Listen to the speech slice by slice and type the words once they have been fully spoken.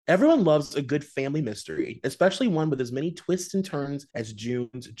Everyone loves a good family mystery, especially one with as many twists and turns as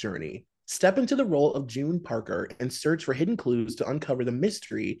June's Journey. Step into the role of June Parker and search for hidden clues to uncover the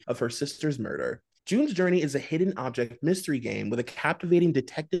mystery of her sister's murder. June's Journey is a hidden object mystery game with a captivating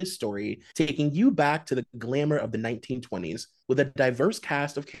detective story taking you back to the glamour of the 1920s with a diverse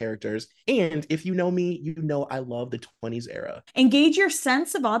cast of characters. And if you know me, you know I love the 20s era. Engage your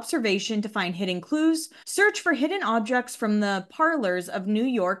sense of observation to find hidden clues. Search for hidden objects from the parlors of New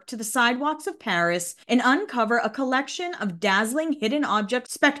York to the sidewalks of Paris and uncover a collection of dazzling hidden object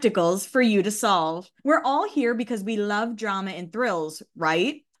spectacles for you to solve. We're all here because we love drama and thrills,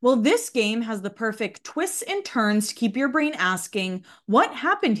 right? Well, this game has the perfect twists and turns to keep your brain asking, what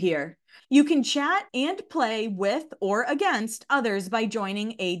happened here? You can chat and play with or against others by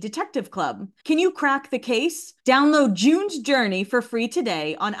joining a detective club. Can you crack the case? Download June's Journey for free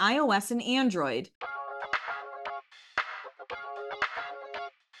today on iOS and Android.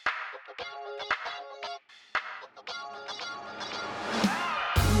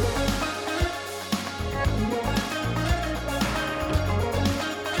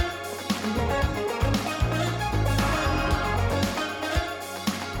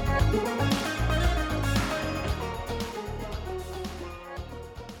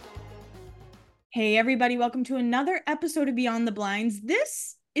 Hey, everybody, welcome to another episode of Beyond the Blinds.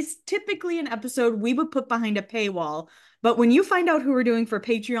 This is typically an episode we would put behind a paywall, but when you find out who we're doing for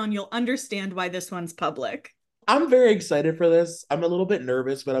Patreon, you'll understand why this one's public. I'm very excited for this. I'm a little bit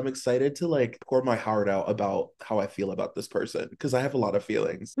nervous, but I'm excited to like pour my heart out about how I feel about this person because I have a lot of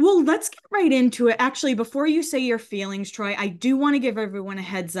feelings. Well, let's get right into it. Actually, before you say your feelings, Troy, I do want to give everyone a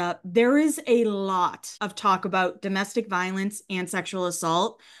heads up. There is a lot of talk about domestic violence and sexual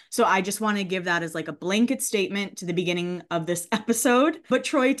assault. So I just want to give that as like a blanket statement to the beginning of this episode. But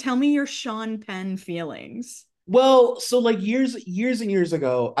Troy, tell me your Sean Penn feelings. Well, so like years and years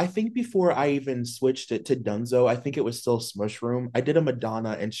ago, I think before I even switched it to Dunzo, I think it was still Smushroom. I did a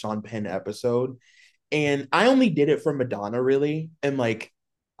Madonna and Sean Penn episode, and I only did it for Madonna really. And like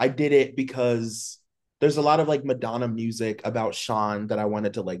I did it because there's a lot of like Madonna music about Sean that I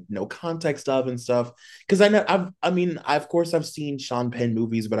wanted to like know context of and stuff. Because I know of course I've seen Sean Penn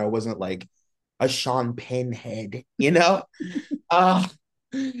movies, but I wasn't like a Sean Penn head, you know? Uh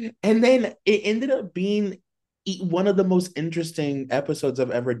and then it ended up being one of the most interesting episodes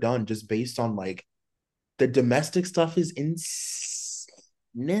I've ever done, just based on like the domestic stuff is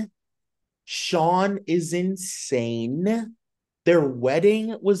insane. Sean is insane. Their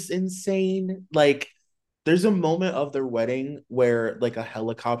wedding was insane. Like, there's a moment of their wedding where like a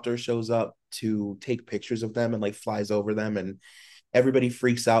helicopter shows up to take pictures of them and like flies over them, and everybody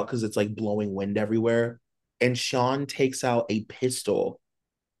freaks out because it's like blowing wind everywhere. And Sean takes out a pistol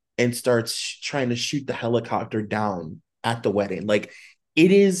and starts trying to shoot the helicopter down at the wedding. Like it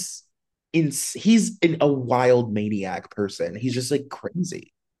is a wild maniac person. He's just like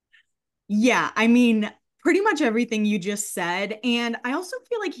crazy. Yeah, I mean, pretty much everything you just said. And I also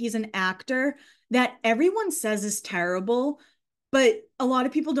feel like he's an actor that everyone says is terrible, but a lot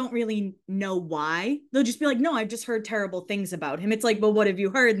of people don't really know why. They'll just be like, no, I've just heard terrible things about him. It's like, well, what have you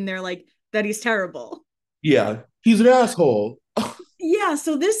heard? And they're like, that he's terrible. Yeah, he's an asshole. Yeah,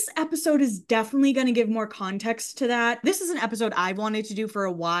 so this episode is definitely going to give more context to that. This is an episode I've wanted to do for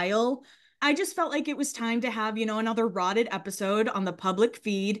a while. I just felt like it was time to have, another rotted episode on the public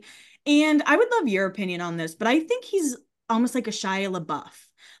feed. And I would love your opinion on this, but I think he's almost like a Shia LaBeouf.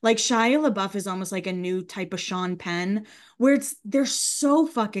 Like Shia LaBeouf is almost like a new type of Sean Penn, where they're so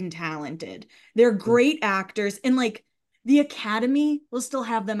fucking talented. They're great actors, and like the Academy will still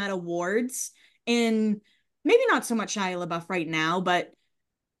have them at awards. And maybe not so much Shia LaBeouf right now, but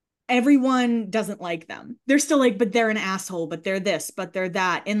everyone doesn't like them. They're still like, but they're an asshole, but they're this, but they're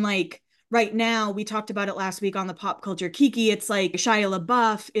that. And like right now, we talked about it last week on the Pop Culture Kiki. It's like Shia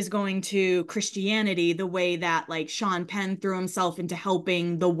LaBeouf is going to Christianity the way that like Sean Penn threw himself into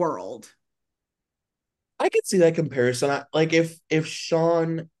helping the world. I could see that comparison. Like if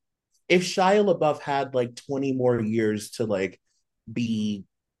Shia LaBeouf had like 20 more years to like be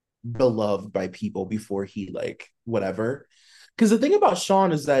beloved by people before he like whatever. Because the thing about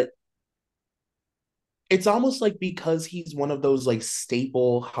Sean is that it's almost like because he's one of those like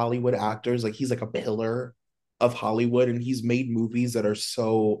staple Hollywood actors, like he's like a pillar of Hollywood and he's made movies that are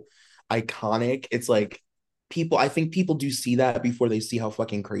so iconic. It's like I think people do see that before they see how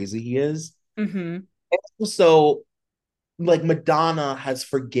fucking crazy he is. Mm-hmm. So like Madonna has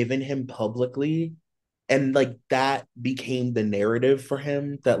forgiven him publicly, and like that became the narrative for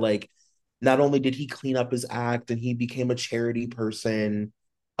him that like not only did he clean up his act and he became a charity person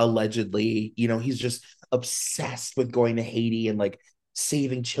allegedly, he's just obsessed with going to Haiti and like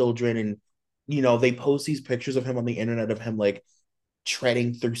saving children. And, they post these pictures of him on the internet of him like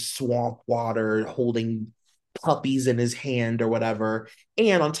treading through swamp water, holding puppies in his hand or whatever.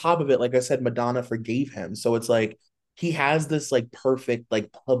 And on top of it, like I said, Madonna forgave him. So it's like he has this like perfect,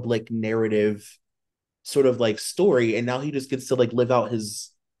 like public narrative sort of like story. And now he just gets to like live out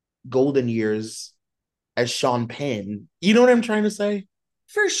his golden years as Sean Penn. You know what I'm trying to say?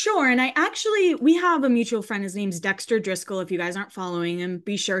 For sure. And we have a mutual friend. His name's Dexter Driscoll. If you guys aren't following him,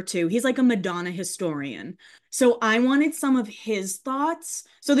 be sure to. He's like a Madonna historian. So I wanted some of his thoughts.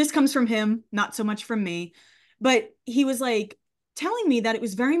 So this comes from him, not so much from me. But he was like telling me that it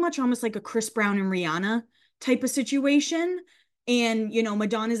was very much almost like a Chris Brown and Rihanna type of situation. And,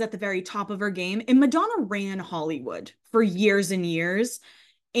 Madonna's at the very top of her game. And Madonna ran Hollywood for years and years.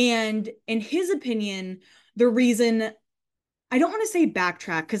 And in his opinion, the reason I don't want to say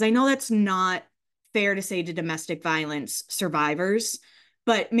backtrack because I know that's not fair to say to domestic violence survivors,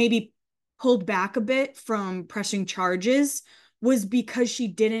 but maybe pulled back a bit from pressing charges was because she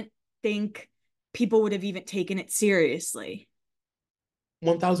didn't think people would have even taken it seriously.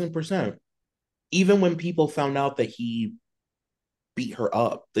 1000%. Even when people found out that he beat her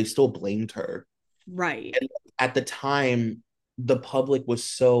up, they still blamed her. Right. And at the time, the public was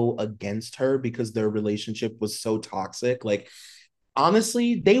so against her because their relationship was so toxic. Like,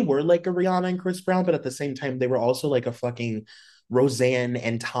 honestly, they were like a Rihanna and Chris Brown, but at the same time, they were also like a fucking Roseanne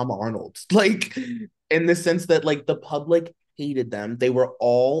and Tom Arnold. Like, in the sense that, like, the public hated them. They were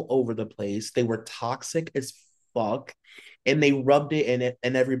all over the place. They were toxic as fuck. And they rubbed it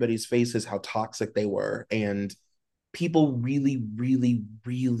in everybody's faces how toxic they were. And people really, really,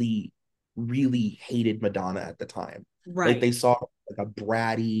 really, really hated Madonna at the time. Like Right. they saw like a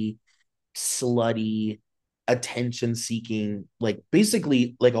bratty, slutty, attention seeking, like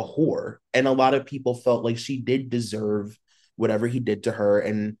basically like a whore. And a lot of people felt like she did deserve whatever he did to her.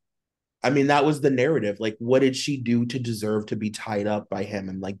 And I mean, that was the narrative. Like, what did she do to deserve to be tied up by him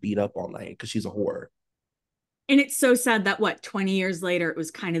and like beat up all night? Because she's a whore. And it's so sad that 20 years later, it was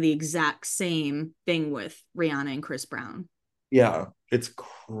kind of the exact same thing with Rihanna and Chris Brown. Yeah, it's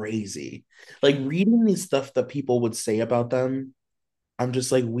crazy. Like reading these stuff that people would say about them, I'm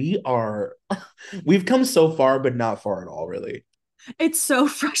just like, we've come so far, but not far at all, really. It's so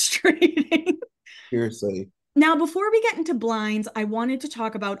frustrating. Seriously. Now, before we get into blinds, I wanted to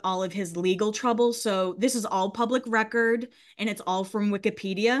talk about all of his legal trouble. So, this is all public record and it's all from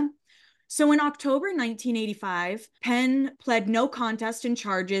Wikipedia. So, in October 1985, Penn pled no contest in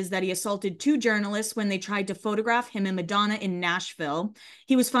charges that he assaulted two journalists when they tried to photograph him and Madonna in Nashville.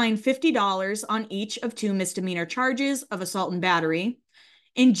 He was fined $50 on each of two misdemeanor charges of assault and battery.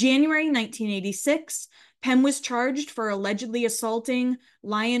 In January 1986, Penn was charged for allegedly assaulting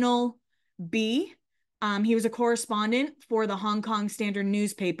Lionel B. He was a correspondent for the Hong Kong Standard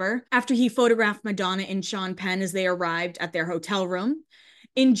newspaper after he photographed Madonna and Sean Penn as they arrived at their hotel room.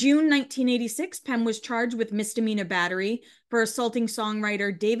 In June 1986, Penn was charged with misdemeanor battery for assaulting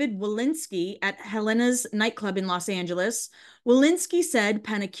songwriter David Walensky at Helena's nightclub in Los Angeles. Walensky said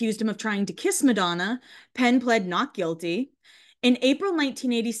Penn accused him of trying to kiss Madonna. Penn pled not guilty. In April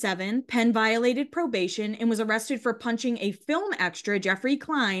 1987, Penn violated probation and was arrested for punching a film extra, Jeffrey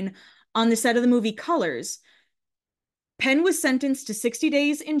Klein, on the set of the movie Colors. Penn was sentenced to 60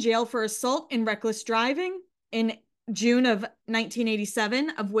 days in jail for assault and reckless driving in June of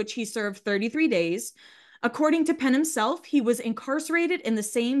 1987, of which he served 33 days. According to Penn himself, he was incarcerated in the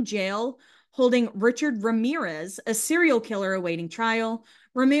same jail holding Richard Ramirez, a serial killer awaiting trial.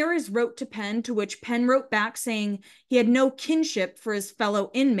 Ramirez wrote to Penn, to which Penn wrote back saying he had no kinship for his fellow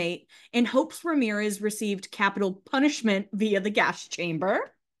inmate and hopes Ramirez received capital punishment via the gas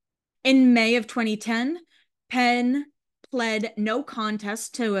chamber. In May of 2010, Penn pled no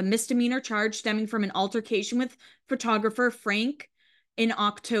contest to a misdemeanor charge stemming from an altercation with photographer Frank. In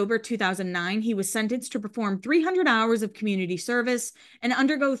October 2009, he was sentenced to perform 300 hours of community service and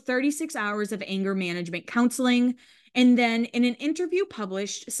undergo 36 hours of anger management counseling. And then, in an interview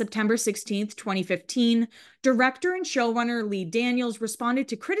published September 16th, 2015, director and showrunner Lee Daniels responded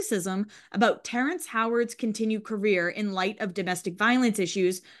to criticism about Terrence Howard's continued career in light of domestic violence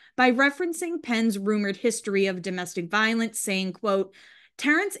issues by referencing Penn's rumored history of domestic violence, saying, quote,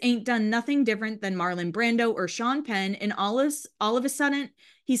 Terrence ain't done nothing different than Marlon Brando or Sean Penn, and all of a sudden,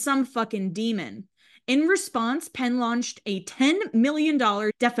 he's some fucking demon. In response, Penn launched a $10 million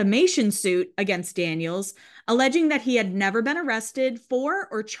defamation suit against Daniels, alleging that he had never been arrested for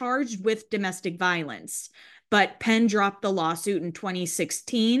or charged with domestic violence. but Penn dropped the lawsuit in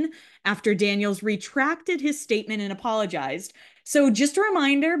 2016 after Daniels retracted his statement and apologized. So, just a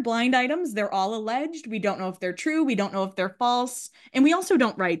reminder, blind items, they're all alleged. We don't know if they're true, we don't know if they're false, and we also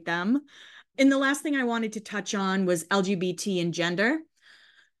don't write them. And the last thing I wanted to touch on was LGBT and gender.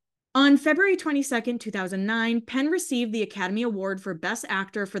 On February 22nd, 2009, Penn received the Academy Award for Best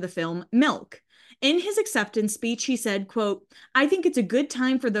Actor for the film Milk. In his acceptance speech, he said, quote, "I think it's a good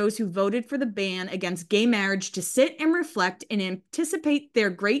time for those who voted for the ban against gay marriage to sit and reflect and anticipate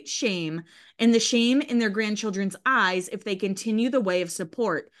their great shame and the shame in their grandchildren's eyes if they continue the way of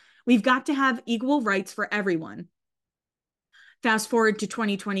support. We've got to have equal rights for everyone." Fast forward to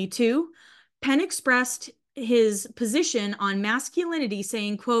 2022, Penn expressed his position on masculinity,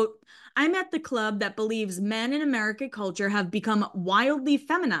 saying, quote, "I'm at the club that believes men in American culture have become wildly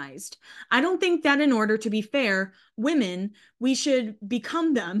feminized. I don't think that in order to be fair, women, we should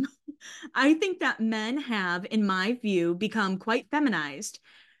become them. I think that men have, in my view, become quite feminized.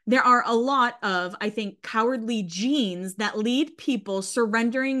 There are a lot of, I think, cowardly genes that lead people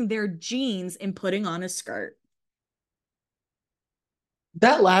surrendering their genes and putting on a skirt."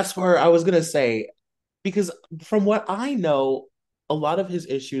 That last part I was gonna say, because from what I know, a lot of his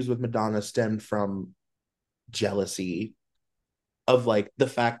issues with Madonna stemmed from jealousy of like the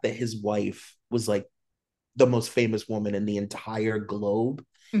fact that his wife was like the most famous woman in the entire globe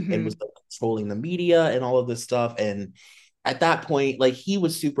and was Mm-hmm. like controlling the media and all of this stuff. And at that point, like he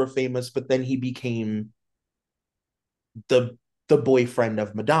was super famous, but then he became the the boyfriend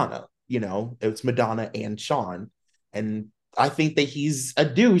of Madonna. You know, it's Madonna and Sean, and I think that he's a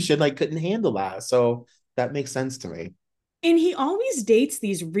douche and like couldn't handle that. So that makes sense to me. And he always dates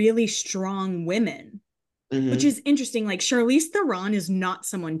these really strong women, which Hmm. is interesting. Like Charlize Theron is not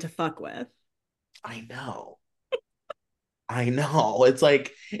someone to fuck with. I know. I know. It's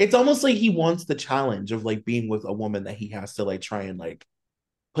like it's almost like he wants the challenge of like being with a woman that he has to like try and like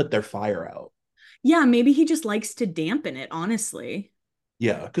put their fire out. Yeah, maybe he just likes to dampen it, honestly.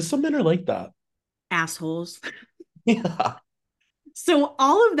 Yeah, because some men are like that. Assholes. Yeah. So,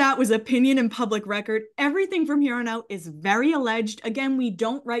 all of that was opinion and public record. Everything from here on out is very alleged. Again, we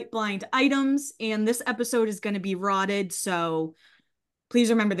don't write blind items, and this episode is going to be rotted. So,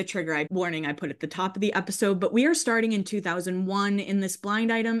 please remember the trigger warning I put at the top of the episode. But we are starting in 2001, and this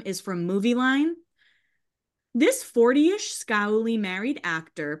blind item is from Movie Line. This 40-ish scowly married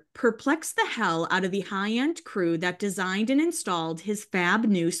actor perplexed the hell out of the high-end crew that designed and installed his fab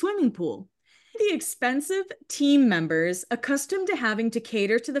new swimming pool. The expensive team members, accustomed to having to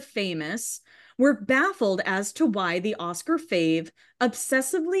cater to the famous, were baffled as to why the Oscar fave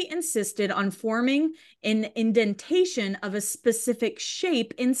obsessively insisted on forming an indentation of a specific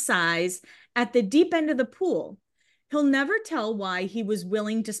shape and size at the deep end of the pool. He'll never tell why he was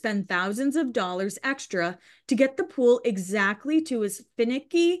willing to spend thousands of dollars extra to get the pool exactly to his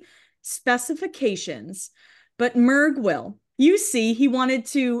finicky specifications, but Merg will. You see, he wanted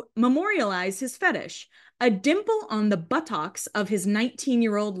to memorialize his fetish, a dimple on the buttocks of his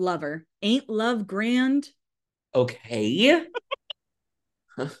 19-year-old lover. Ain't love grand? Okay.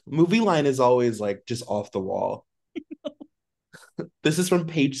 Movie line is always like just off the wall. This is from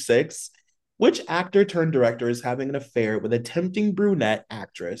page 6. Which actor turned director is having an affair with a tempting brunette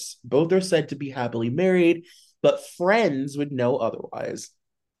actress? Both are said to be happily married, but friends would know otherwise.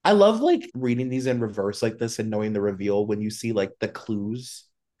 I love like reading these in reverse like this and knowing the reveal when you see like the clues.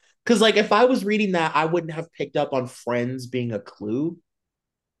 Because like if I was reading that, I wouldn't have picked up on friends being a clue.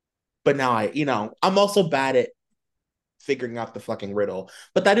 But now I'm also bad at figuring out the fucking riddle.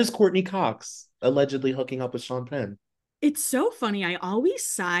 But that is Courtney Cox allegedly hooking up with Sean Penn. It's so funny. I always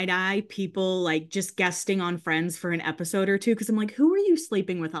side eye people like just guesting on Friends for an episode or two because I'm like, who are you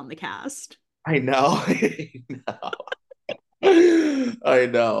sleeping with on the cast? I know. I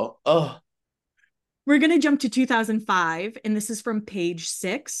know. Oh, We're going to jump to 2005, and this is from page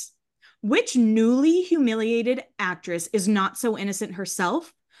 6. Which newly humiliated actress is not so innocent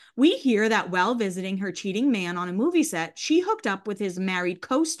herself? We hear that while visiting her cheating man on a movie set, she hooked up with his married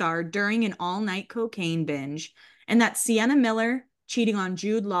co star during an all night cocaine binge, and that Sienna Miller cheating on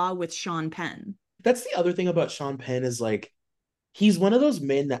Jude Law with Sean Penn. that's the other thing about Sean Penn is like he's one of those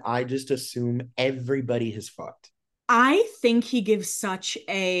men that I just assume everybody has fucked. I think he gives such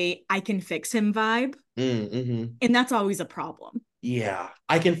a I can fix him vibe, Mm-hmm. and that's always a problem. Yeah,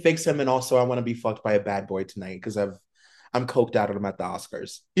 I can fix him, and also I want to be fucked by a bad boy tonight because I'm coked out on him at the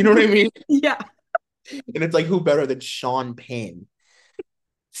Oscars. You know what I mean? Yeah. And it's like who better than Sean Penn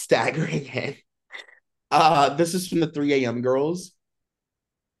staggering in. This is from the 3 a.m. girls.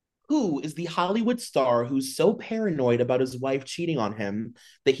 Who is the Hollywood star who's so paranoid about his wife cheating on him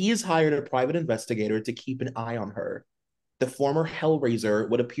that he has hired a private investigator to keep an eye on her? The former Hellraiser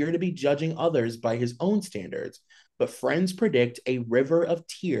would appear to be judging others by his own standards, but friends predict a river of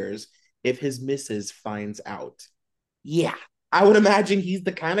tears if his missus finds out. Yeah, I would imagine he's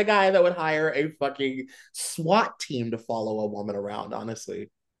the kind of guy that would hire a fucking SWAT team to follow a woman around,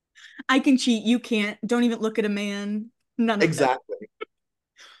 honestly. I can cheat, you can't. Don't even look at a man. None of that. Exactly.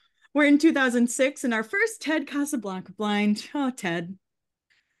 We're in 2006 and our first Ted Casablanca blind. Oh, Ted.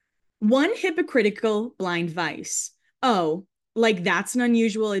 One hypocritical blind vice. Oh, like that's an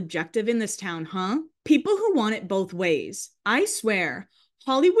unusual objective in this town, huh? People who want it both ways. I swear,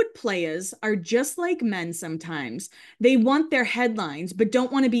 Hollywood players are just like men sometimes. They want their headlines, but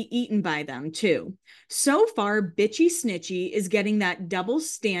don't want to be eaten by them, too. So far, Bitchy Snitchy is getting that double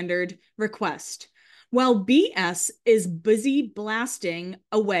standard request. While BS is busy blasting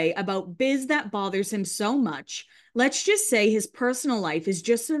away about biz that bothers him so much, let's just say his personal life is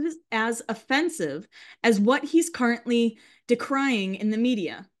just as offensive as what he's currently decrying in the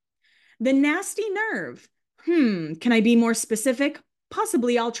media. The nasty nerve. Can I be more specific?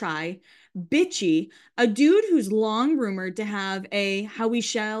 Possibly I'll try. Bitchy, a dude who's long rumored to have a, how we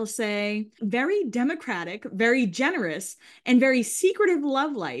shall say, very democratic, very generous, and very secretive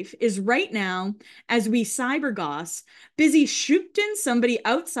love life, is right now, as we cybergoss, busy shooting somebody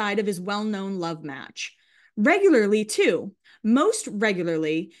outside of his well known love match. Regularly, too. Most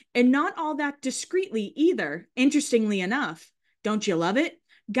regularly, and not all that discreetly either, interestingly enough. Don't you love it?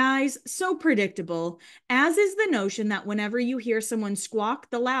 Guys, so predictable, as is the notion that whenever you hear someone squawk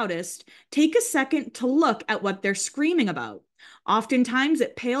the loudest, take a second to look at what they're screaming about. Oftentimes,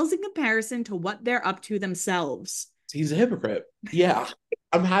 it pales in comparison to what they're up to themselves. He's a hypocrite. Yeah.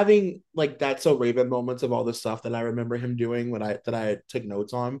 I'm having like that so Raven moments of all the stuff that I remember him doing when I took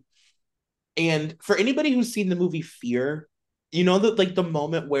notes on. And for anybody who's seen the movie Fear, you know that like the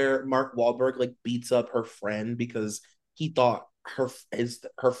moment where Mark Wahlberg like beats up her friend because he thought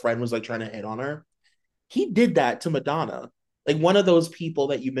her friend was like trying to hit on her. He did that to Madonna. Like one of those people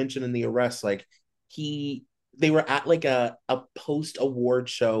that you mentioned in the arrest, like he they were at like a post award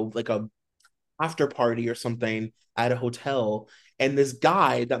show, like a after party or something at a hotel, and this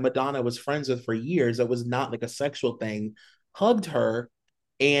guy that Madonna was friends with for years, that was not like a sexual thing, hugged her,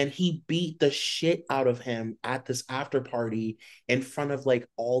 and he beat the shit out of him at this after party in front of like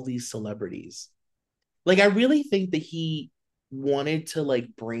all these celebrities. Like I really think that he wanted to like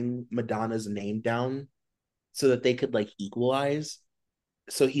bring Madonna's name down so that they could like equalize.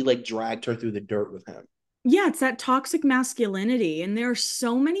 So he like dragged her through the dirt with him. Yeah, it's that toxic masculinity. And there are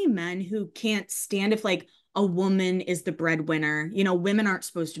so many men who can't stand if, like, a woman is the breadwinner. You know, women aren't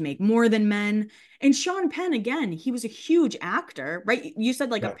supposed to make more than men. And Sean Penn, again, he was a huge actor, right? You said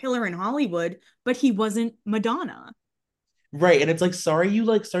like a Yeah. pillar in Hollywood, but he wasn't Madonna. Right. And it's like, sorry you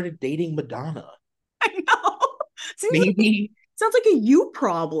like started dating Madonna. I know. Maybe, Sounds like a you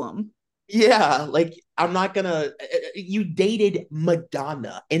problem. yeah, like I'm not gonna you dated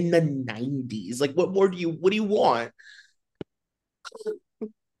Madonna in the 90s. Like what do you want?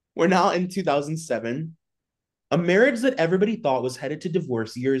 We're now in 2007. A marriage that everybody thought was headed to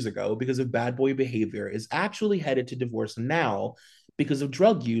divorce years ago because of bad boy behavior is actually headed to divorce now because of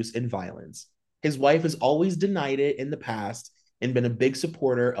drug use and violence. His wife has always denied it in the past and been a big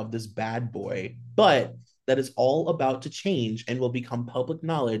supporter of this bad boy, but that is all about to change and will become public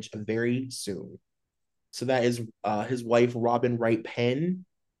knowledge very soon. So that is his wife, Robin Wright Penn,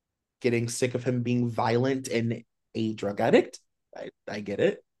 getting sick of him being violent and a drug addict. I get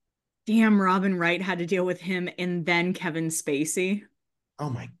it. Damn, Robin Wright had to deal with him and then Kevin Spacey. Oh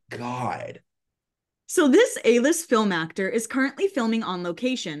my God. So this A-list film actor is currently filming on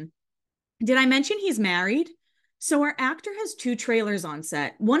location. Did I mention he's married? So our actor has two trailers on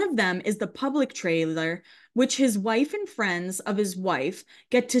set. One of them is the public trailer, which his wife and friends of his wife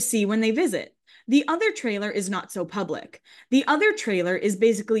get to see when they visit. The other trailer is not so public. The other trailer is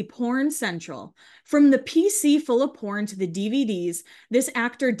basically porn central. From the PC full of porn to the DVDs, this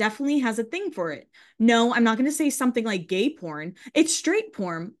actor definitely has a thing for it. No, I'm not going to say something like gay porn. It's straight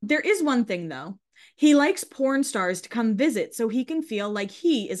porn. There is one thing though. He likes porn stars to come visit so he can feel like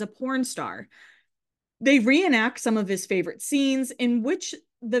he is a porn star. They reenact some of his favorite scenes in which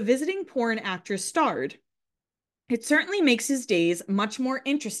the visiting porn actress starred. It certainly makes his days much more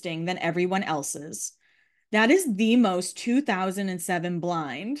interesting than everyone else's. That is the most 2007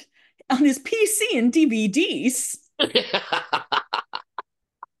 blind on his PC and DVDs.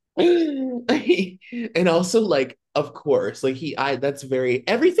 And also like of course like he I that's very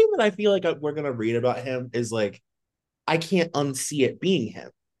everything that I feel like we're gonna read about him is like I can't unsee it being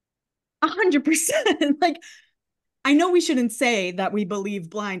him. 100%. Like, I know we shouldn't say that we believe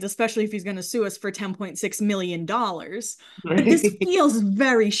Blinds, especially if he's going to sue us for $10.6 million, but this Right? feels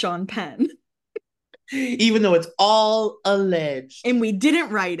very Sean Penn, Even though it's all alleged. and we didn't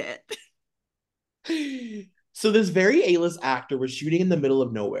write it. So this very A-list actor was shooting in the middle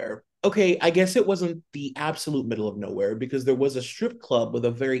of nowhere. Okay, I guess it wasn't the absolute middle of nowhere because there was a strip club with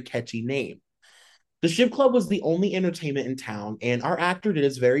a very catchy name. The strip club was the only entertainment in town, and our actor did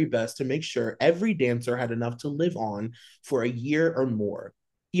his very best to make sure every dancer had enough to live on for a year or more.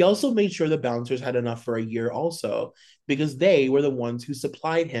 He also made sure the bouncers had enough for a year also, because they were the ones who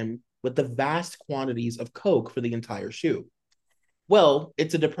supplied him with the vast quantities of coke for the entire shoot. Well,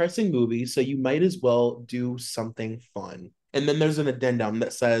 it's a depressing movie, so you might as well do something fun. And then there's an addendum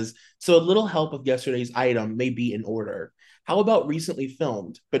that says, so a little help of yesterday's item may be in order. How about recently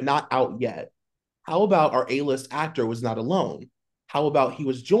filmed, but not out yet? How about our A-list actor was not alone? How about he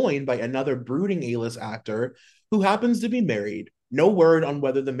was joined by another brooding A-list actor who happens to be married? No word on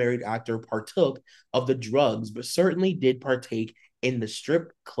whether the married actor partook of the drugs, but certainly did partake in the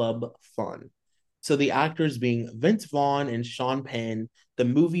strip club fun. So the actors being Vince Vaughn and Sean Penn, the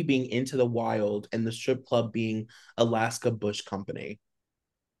movie being Into the Wild, and the strip club being Alaska Bush Company.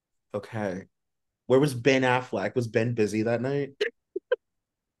 Okay. Where was Ben Affleck? Was Ben busy that night?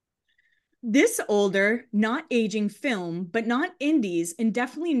 This older, not aging film, but not indies, and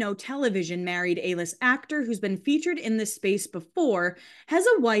definitely no television married A-list actor who's been featured in this space before has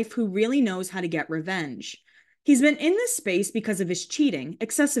a wife who really knows how to get revenge. He's been in this space because of his cheating,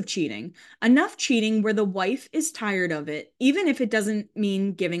 excessive cheating, enough cheating where the wife is tired of it, even if it doesn't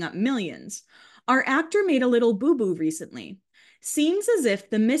mean giving up millions. Our actor made a little boo boo recently. Seems as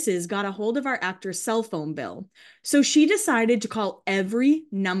if the missus got a hold of our actor's cell phone bill. So she decided to call every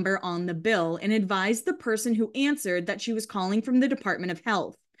number on the bill and advised the person who answered that she was calling from the Department of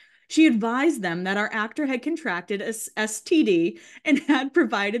Health. She advised them that our actor had contracted a STD and had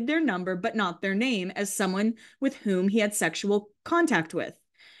provided their number but not their name as someone with whom he had sexual contact with.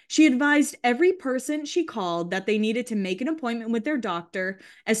 She advised every person she called that they needed to make an appointment with their doctor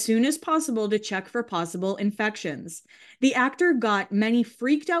as soon as possible to check for possible infections. The actor got many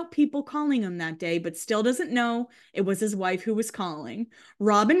freaked out people calling him that day, but still doesn't know it was his wife who was calling.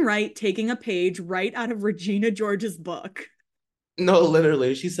 Robin Wright taking a page right out of Regina George's book. No,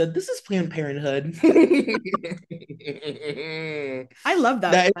 literally. She said, "This is Planned Parenthood." I love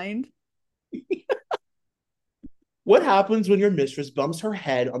that That line. what happens when your mistress bumps her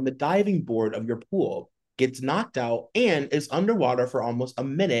head on the diving board of your pool, gets knocked out, and is underwater for almost a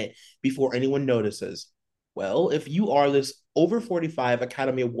minute before anyone notices? Well, if you are this over 45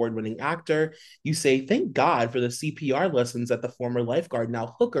 Academy Award winning actor, you say, thank God for the CPR lessons that the former lifeguard,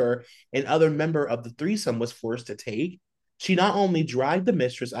 now hooker, and other member of the threesome was forced to take. She not only dragged the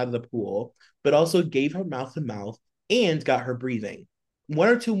mistress out of the pool, but also gave her mouth to mouth and got her breathing. 1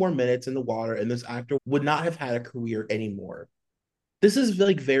 or 2 more minutes in the water, and this actor would not have had a career anymore. This is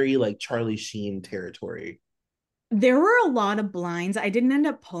like very like Charlie Sheen territory. There were a lot of blinds. I didn't end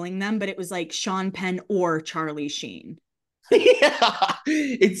up pulling them, but it was like Sean Penn or Charlie Sheen. Yeah,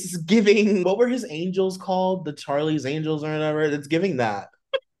 it's giving. What were his angels called? The Charlie's Angels or whatever. It's giving that.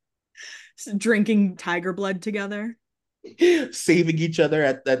 Drinking tiger blood together. Saving each other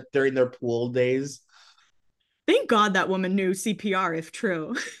at that during their pool days. Thank God that woman knew CPR, if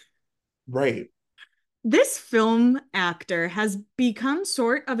true. Right. This film actor has become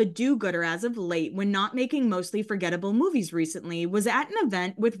sort of a do-gooder as of late when not making mostly forgettable movies recently, was at an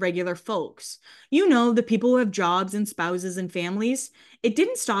event with regular folks. You know, the people who have jobs and spouses and families. It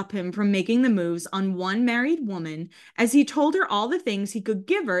didn't stop him from making the moves on one married woman as he told her all the things he could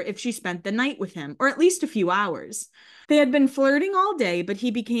give her if she spent the night with him, or at least a few hours. They had been flirting all day, but he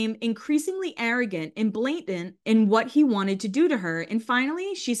became increasingly arrogant and blatant in what he wanted to do to her, and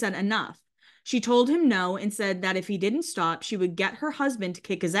finally she said enough. She told him no and said that if he didn't stop, she would get her husband to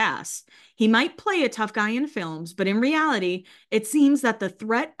kick his ass. He might play a tough guy in films, but in reality, it seems that the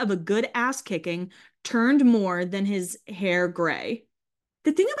threat of a good ass kicking turned more than his hair gray.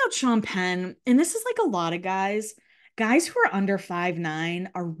 The thing about Sean Penn, and this is like a lot of guys, guys who are under 5'9"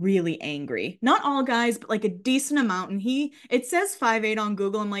 are really angry. Not all guys, but like a decent amount. And it says 5'8" on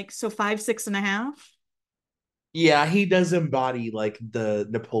Google. I'm like, so 5'6.5"? Yeah, he does embody like the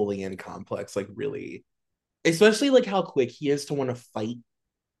Napoleon complex, like really, especially like how quick he is to want to fight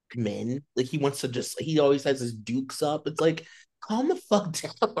men. Like he wants to just he always has his dukes up. It's like calm the fuck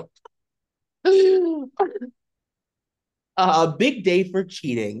down. A big day for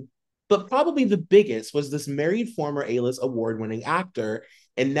cheating, but probably the biggest was this married former A-list award-winning actor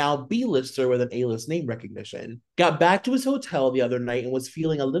and now B-lister with an A-list name recognition. Got back to his hotel the other night and was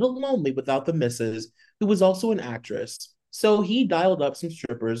feeling a little lonely without the missus, who was also an actress. So he dialed up some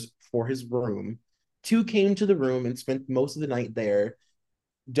strippers for his room. Two came to the room and spent most of the night there.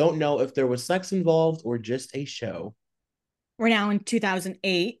 Don't know if there was sex involved or just a show. We're now in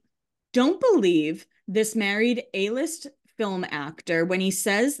 2008. Don't believe this married A-list film actor when he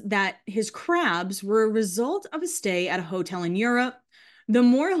says that his crabs were a result of a stay at a hotel in Europe. The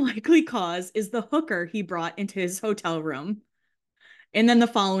more likely cause is the hooker he brought into his hotel room. And then the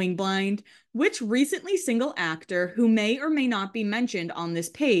following blind: which recently single actor who may or may not be mentioned on this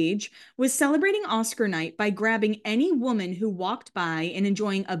page was celebrating Oscar night by grabbing any woman who walked by and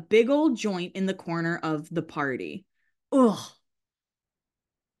enjoying a big old joint in the corner of the party? Ugh.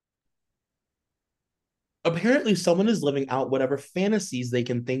 Apparently, someone is living out whatever fantasies they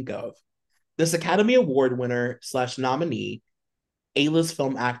can think of. This Academy Award winner slash nominee, A-list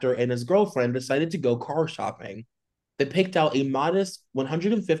film actor, and his girlfriend decided to go car shopping. They picked out a modest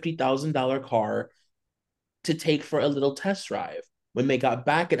 $150,000 car to take for a little test drive. When they got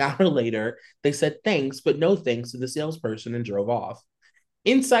back an hour later, they said thanks, but no thanks to the salesperson and drove off.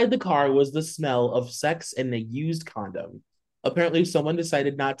 Inside the car was the smell of sex and a used condom. Apparently, someone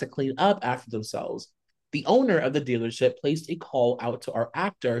decided not to clean up after themselves. The owner of the dealership placed a call out to our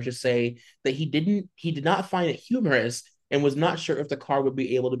actor to say that he did not find it humorous and was not sure if the car would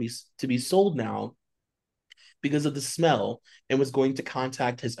be able to be sold now because of the smell and was going to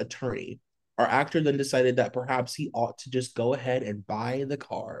contact his attorney. Our actor then decided that perhaps he ought to just go ahead and buy the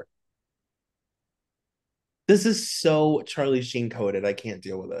car. This is so Charlie Sheen coded. I can't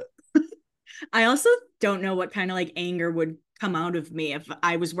deal with it. I also don't know what kind of like anger would come out of me if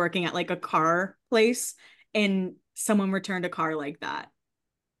I was working at like a car place and someone returned a car like that.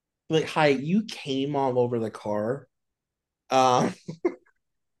 Like, hi, you came all over the car. Um,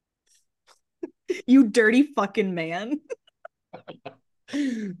 You dirty fucking man.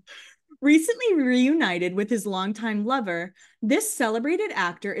 Recently reunited with his longtime lover, this celebrated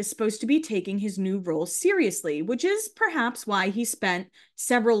actor is supposed to be taking his new role seriously, which is perhaps why he spent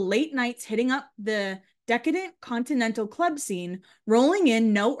several late nights hitting up the decadent continental club scene, rolling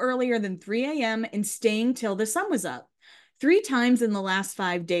in no earlier than 3 a.m. and staying till the sun was up. 3 times in the last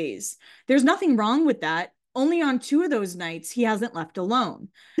 5 days. There's nothing wrong with that. Only on 2 of those nights he hasn't left alone.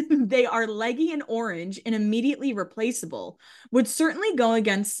 They are leggy and orange and immediately replaceable. Would certainly go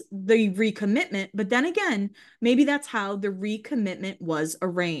against the recommitment, but then again, maybe that's how the recommitment was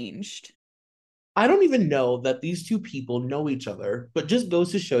arranged. I don't even know that these two people know each other, but just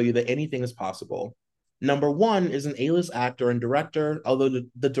goes to show you that anything is possible. Number one is an A-list actor and director, although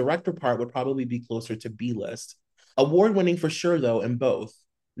the director part would probably be closer to B-list. Award winning for sure, though, in both.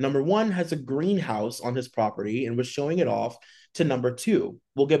 Number one has a greenhouse on his property and was showing it off to number two.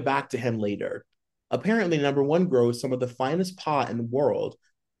 We'll get back to him later. Apparently, number one grows some of the finest pot in the world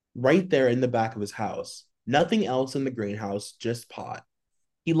right there in the back of his house. Nothing else in the greenhouse, just pot.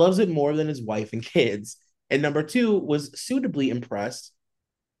 He loves it more than his wife and kids. And number two was suitably impressed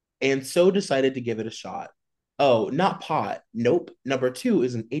and so decided to give it a shot. Oh, not pot. Nope. Number two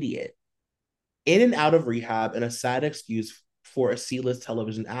is an idiot. In and out of rehab and a sad excuse for a C-list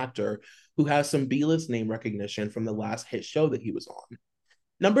television actor who has some B-list name recognition from the last hit show that he was on.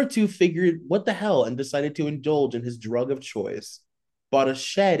 Number two figured what the hell and decided to indulge in his drug of choice. Bought a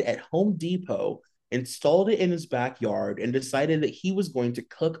shed at Home Depot, installed it in his backyard, and decided that he was going to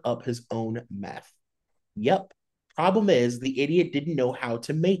cook up his own meth. Yep. Problem is, the idiot didn't know how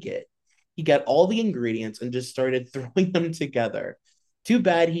to make it. He got all the ingredients and just started throwing them together. Too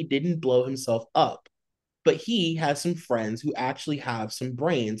bad he didn't blow himself up. But he has some friends who actually have some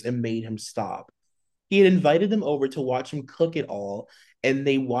brains and made him stop. He had invited them over to watch him cook it all, and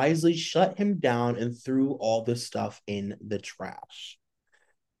they wisely shut him down and threw all the stuff in the trash.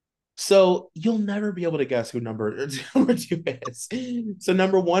 So you'll never be able to guess who number two is. So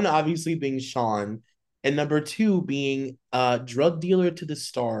number one, obviously being Sean, and number two being drug dealer to the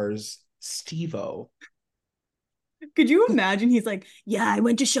stars, Steve-O. Could you imagine? He's like, yeah, I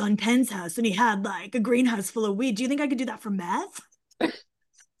went to Sean Penn's house and he had like a greenhouse full of weed. Do you think I could do that for meth?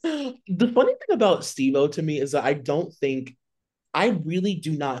 The funny thing about Steve-O to me is that I really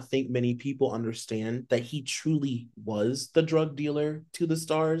do not think many people understand that he truly was the drug dealer to the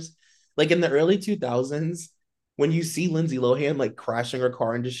stars. Like in the early 2000s, when you see Lindsay Lohan like crashing her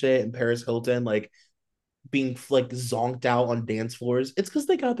car into shit and Paris Hilton like being like zonked out on dance floors, it's because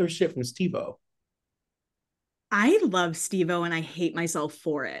they got their shit from Steve-O. I love Steve-O and I hate myself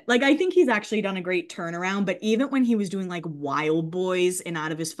for it. Like, I think he's actually done a great turnaround, but even when he was doing like Wild Boys and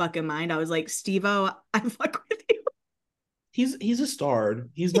Out of His Fucking Mind, I was like, Steve-O, I fuck with you. He's a star.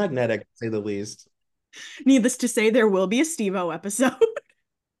 He's magnetic, to say the least. Needless to say, there will be a Steve-O episode.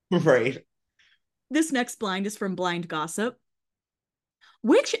 Right. This next blind is from Blind Gossip.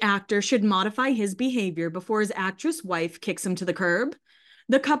 Which actor should modify his behavior before his actress wife kicks him to the curb?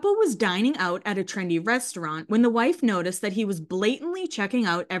 The couple was dining out at a trendy restaurant when the wife noticed that he was blatantly checking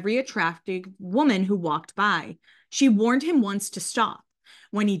out every attractive woman who walked by. She warned him once to stop.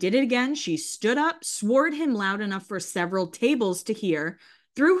 When he did it again, she stood up, swore at him loud enough for several tables to hear,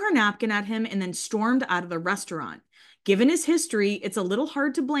 threw her napkin at him, and then stormed out of the restaurant. Given his history, it's a little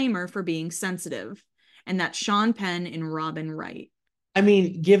hard to blame her for being sensitive. And that's Sean Penn and Robin Wright. I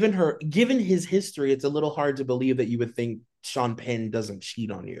mean, given his history, it's a little hard to believe that you would think Sean Penn doesn't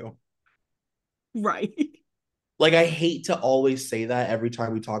cheat on you. Right. Like, I hate to always say that every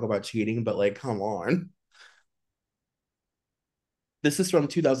time we talk about cheating, but like, come on. This is from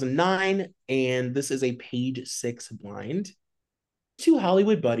 2009, and this is a page 6 blind. Two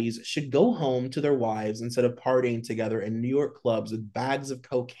Hollywood buddies should go home to their wives instead of partying together in New York clubs with bags of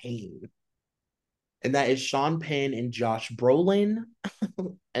cocaine. And that is Sean Penn and Josh Brolin.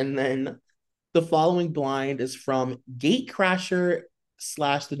 And then the following blind is from Gatecrasher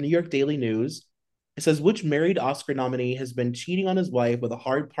slash the New York Daily News. It says, which married Oscar nominee has been cheating on his wife with a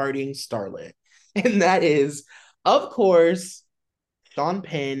hard partying starlet? And that is, of course, Sean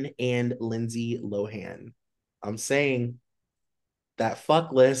Penn and Lindsay Lohan. I'm saying that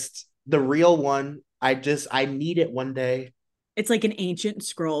fuck list, the real one. I need it one day. It's like an ancient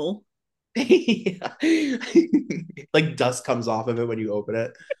scroll. Like dust comes off of it when you open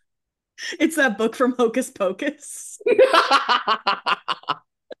it. It's that book from Hocus Pocus.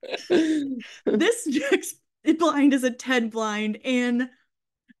 This next blind is a Ted blind, and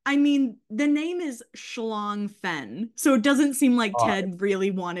I mean, the name is Schlong Fen, so it doesn't seem like Ted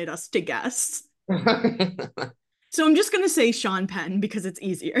really wanted us to guess. So I'm just going to say Sean Penn because it's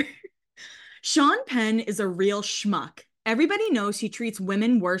easier. Sean Penn is a real schmuck. Everybody knows he treats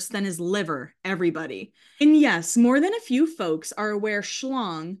women worse than his liver, everybody. And yes, more than a few folks are aware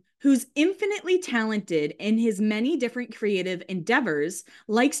Schlong, who's infinitely talented in his many different creative endeavors,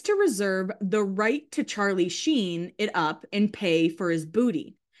 likes to reserve the right to Charlie Sheen it up and pay for his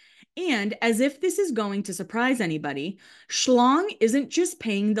booty. And as if this is going to surprise anybody, Schlong isn't just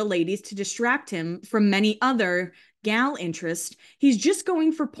paying the ladies to distract him from many other gal interests, he's just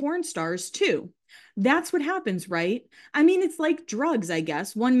going for porn stars too. That's what happens, right? I mean, it's like drugs, I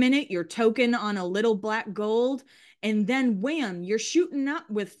guess. One minute you're token on a little black gold, and then wham, you're shooting up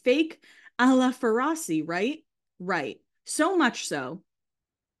with fake a la Ferrasi, right? Right. So much so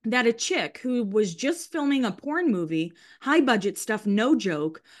that a chick who was just filming a porn movie, high budget stuff, no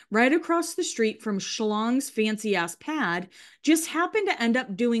joke, right across the street from Schlong's fancy ass pad, just happened to end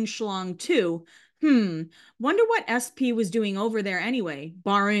up doing Schlong too. Wonder what SP was doing over there anyway,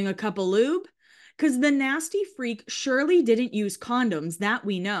 borrowing a cup of lube? Because the nasty freak surely didn't use condoms, that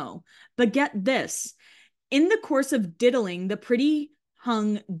we know. But get this, in the course of diddling the pretty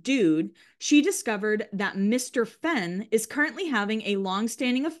hung dude, she discovered that Mr. Fenn is currently having a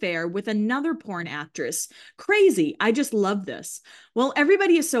long-standing affair with another porn actress. Crazy. I just love this. Well,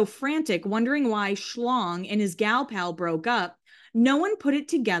 everybody is so frantic, wondering why Schlong and his gal pal broke up. No one put it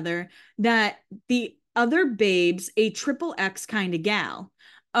together that the other babe's a triple X kind of gal.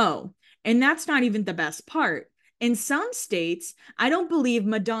 Oh, and that's not even the best part. In some states, I don't believe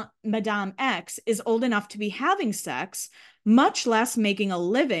Madame X is old enough to be having sex, much less making a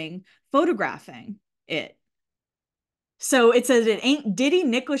living photographing it. So it says it ain't Diddy,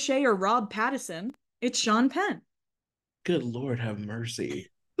 Nick Lachey, or Rob Pattinson. It's Sean Penn. Good Lord, have mercy.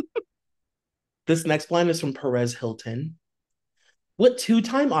 This next line is from Perez Hilton. What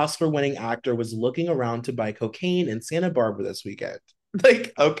two-time Oscar-winning actor was looking around to buy cocaine in Santa Barbara this weekend?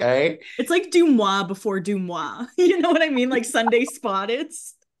 Like, okay. It's like Dumois before Dumois. You know what I mean? Like Sunday Spotted.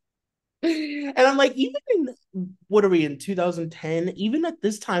 And I'm like, even in, what are we in 2010? Even at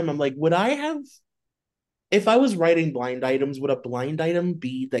this time, I'm like, would I have, if I was writing blind items, would a blind item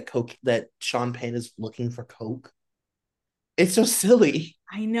be that Sean Penn is looking for coke? It's so silly.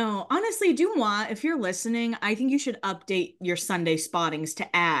 I know. Honestly, Dumois, if you're listening, I think you should update your Sunday spottings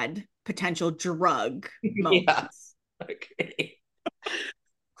to add potential drug Yeah. moments. Okay.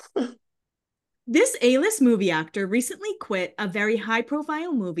 This A-list movie actor recently quit a very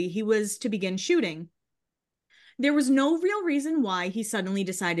high-profile movie he was to begin shooting. There was no real reason why he suddenly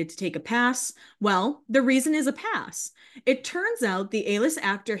decided to take a pass. Well, the reason is a pass. It turns out the A-list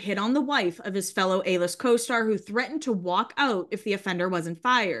actor hit on the wife of his fellow A-list co-star who threatened to walk out if the offender wasn't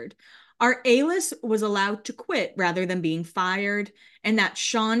fired. Our A-list was allowed to quit rather than being fired, and that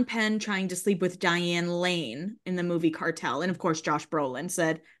Sean Penn trying to sleep with Diane Lane in the movie Cartel, and of course Josh Brolin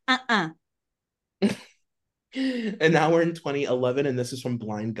said, "Uh-uh." And now we're in 2011, and this is from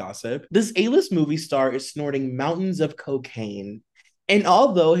Blind Gossip. This A-list movie star is snorting mountains of cocaine. And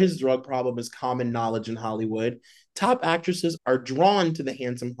although his drug problem is common knowledge in Hollywood, top actresses are drawn to the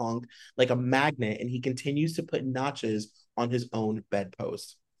handsome hunk like a magnet, and he continues to put notches on his own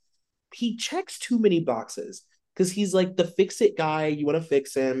bedpost. He checks too many boxes because he's like the fix it guy. You want to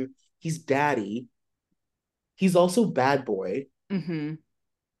fix him. He's daddy. He's also bad boy. Mm-hmm.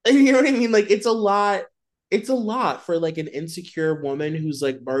 You know what I mean? Like it's a lot. It's a lot for like an insecure woman who's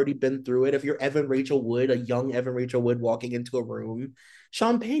like already been through it. If you're Evan Rachel Wood, a young Evan Rachel Wood walking into a room,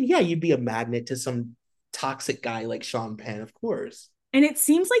 Sean Penn, yeah, you'd be a magnet to some toxic guy like Sean Penn, of course. And it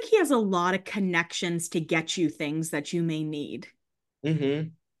seems like he has a lot of connections to get you things that you may need. Mm-hmm.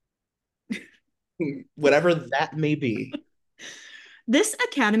 Whatever that may be. This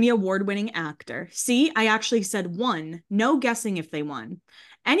Academy Award winning actor, see, I actually said won, no guessing if they won.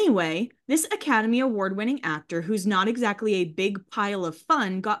 Anyway, this Academy Award winning actor, who's not exactly a big pile of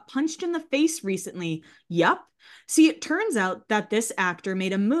fun, got punched in the face recently. Yup. See, it turns out that this actor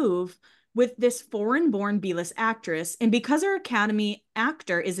made a move with this foreign born B list actress, and because her Academy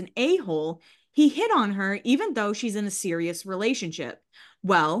actor is an a hole, he hit on her even though she's in a serious relationship.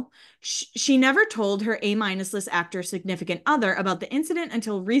 Well, she never told her A-minus list actor significant other about the incident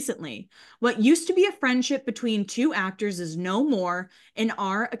until recently. What used to be a friendship between two actors is no more, and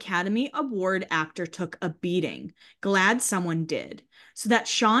our Academy Award actor took a beating. Glad someone did. So that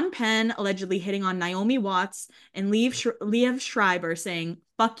Sean Penn allegedly hitting on Naomi Watts and Liev Schreiber saying,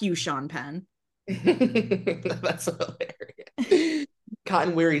 "Fuck you, Sean Penn." That's hilarious.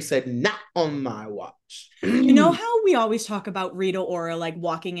 Cotton Weary said, "Not on my watch." You know how we always talk about Rita Ora like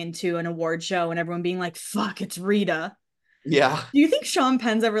walking into an award show and everyone being like, "Fuck, it's Rita." Yeah. Do you think Sean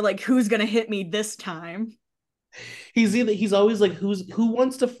Penn's ever like, "Who's gonna hit me this time?" He's always like, who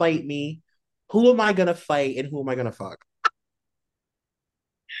wants to fight me? Who am I gonna fight and who am I gonna fuck?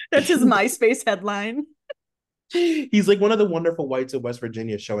 That's his MySpace headline. He's like one of the wonderful whites of West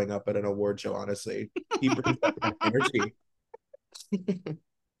Virginia showing up at an award show, honestly. He brings that kind of energy.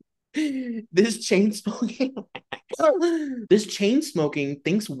 This chain smoking this chain smoking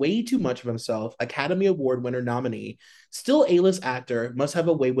thinks way too much of himself. Academy Award winner nominee, still A-list actor, must have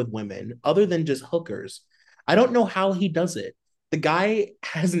a way with women other than just hookers. I don't know how he does it. The guy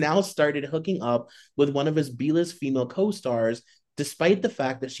has now started hooking up with one of his B-list female co-stars, despite the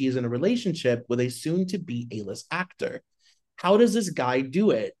fact that she is in a relationship with a soon-to-be A-list actor. How does this guy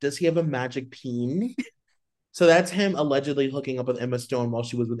do it? Does he have a magic peen? So that's him allegedly hooking up with Emma Stone while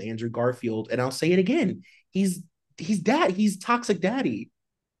she was with Andrew Garfield. And I'll say it again. He's toxic daddy.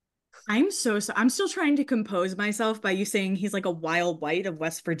 I'm still trying to compose myself by you saying he's like a wild white of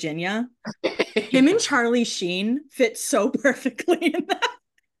West Virginia. Him and Charlie Sheen fit so perfectly in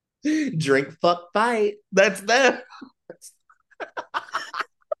that. Drink, fuck, fight. That's them.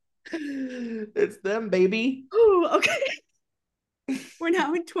 It's them, baby. Ooh, okay. We're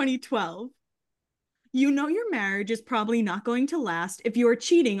now in 2012. You know your marriage is probably not going to last if you are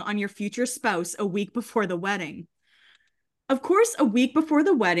cheating on your future spouse a week before the wedding. Of course, a week before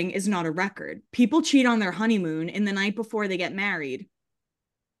the wedding is not a record. People cheat on their honeymoon in the night before they get married.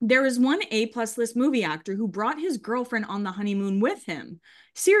 There is one A-plus list movie actor who brought his girlfriend on the honeymoon with him.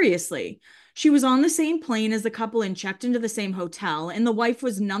 Seriously. She was on the same plane as the couple and checked into the same hotel, and the wife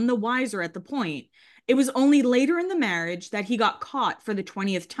was none the wiser at the point. It was only later in the marriage that he got caught for the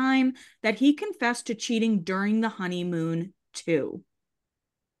 20th time that he confessed to cheating during the honeymoon, too.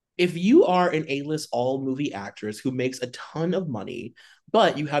 If you are an A-list all movie actress who makes a ton of money,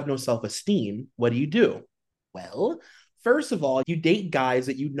 but you have no self-esteem, what do? Well, first of all, you date guys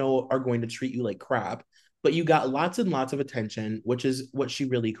that you know are going to treat you like crap, but you got lots and lots of attention, which is what she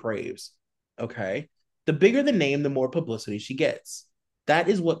really craves. Okay. The bigger the name, the more publicity she gets. That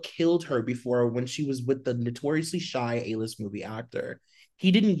is what killed her before when she was with the notoriously shy A-list movie actor.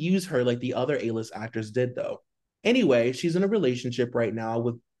 He didn't use her like the other A-list actors did, though. Anyway, she's in a relationship right now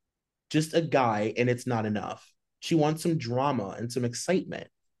with just a guy, and it's not enough. She wants some drama and some excitement.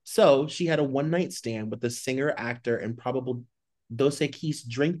 So she had a one night stand with the singer, actor, and probable Dos Equis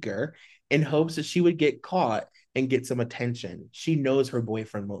drinker in hopes that she would get caught and get some attention. She knows her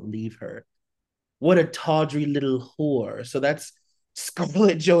boyfriend won't leave her. What a tawdry little whore. So that's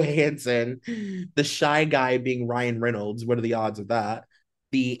Scarlett Johansson, the shy guy being Ryan Reynolds. What are the odds of that?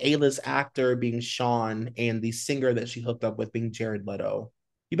 The A-list actor being Sean, and the singer that she hooked up with being Jared Leto.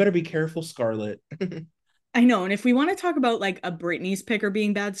 You better be careful, Scarlett. I know. And if we want to talk about like a Britney's picker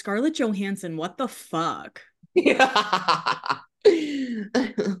being bad, Scarlett Johansson, what the fuck?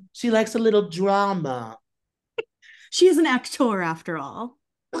 She likes a little drama. She is an actor after all.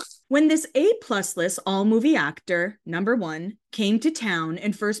 When this A plus list all movie actor, number one, came to town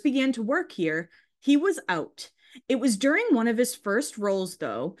and first began to work here, he was out. It was during one of his first roles,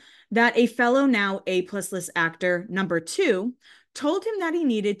 though, that a fellow now A plus list actor, number two, told him that he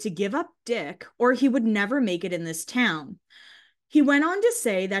needed to give up dick or he would never make it in this town. He went on to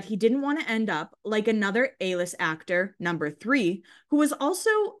say that he didn't want to end up like another A-list actor, number three, who was also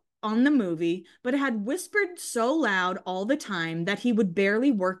on the movie, but had whispered so loud all the time that he would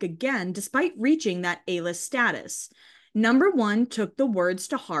barely work again despite reaching that A-list status. Number one took the words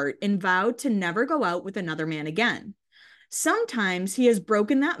to heart and vowed to never go out with another man again. Sometimes he has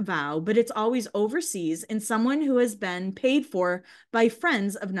broken that vow, but it's always overseas and someone who has been paid for by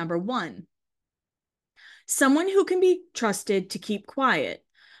friends of number one, someone who can be trusted to keep quiet.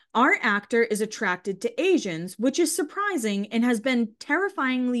 Our actor is attracted to Asians, which is surprising and has been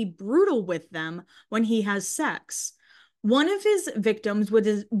terrifyingly brutal with them when he has sex. One of his victims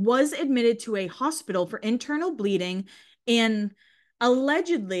was admitted to a hospital for internal bleeding and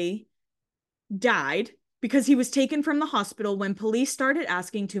allegedly died because he was taken from the hospital when police started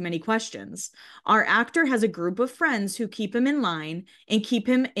asking too many questions. Our actor has a group of friends who keep him in line and keep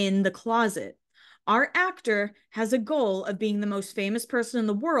him in the closet. Our actor has a goal of being the most famous person in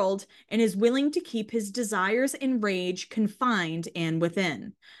the world and is willing to keep his desires and rage confined and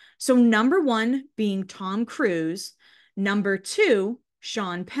within. So, number one being Tom Cruise, number two,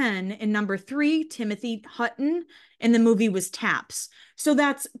 Sean Penn, and number three, Timothy Hutton. And the movie was Taps. So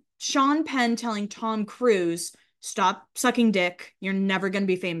that's Sean Penn telling Tom Cruise, stop sucking dick. You're never going to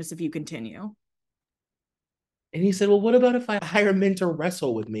be famous if you continue. And he said, well, what about if I hire men to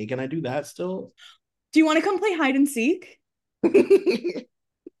wrestle with me? Can I do that still? Do you want to come play hide and seek?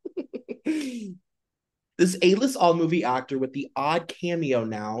 This A-list all-movie actor with the odd cameo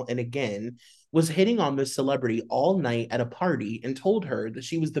now and again was hitting on this celebrity all night at a party and told her that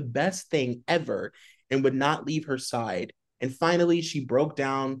she was the best thing ever and would not leave her side. And finally, she broke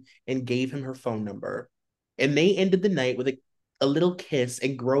down and gave him her phone number. And they ended the night with a little kiss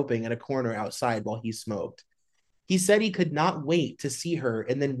and groping in a corner outside while he smoked. He said he could not wait to see her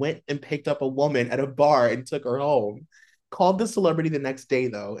and then went and picked up a woman at a bar and took her home. Called the celebrity the next day,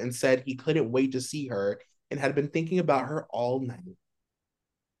 though, and said he couldn't wait to see her and had been thinking about her all night.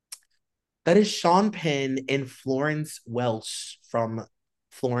 That is Sean Penn and Florence Welch from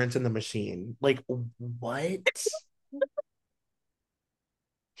Florence and the Machine. Like, what?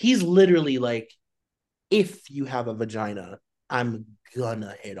 He's literally like, if you have a vagina, I'm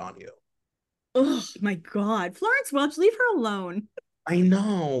gonna hit on you. Oh my God. Florence Welch, leave her alone. I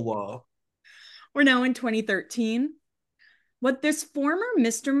know. We're now in 2013. What this former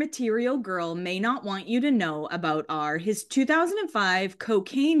Mr. Material Girl may not want you to know about are his 2005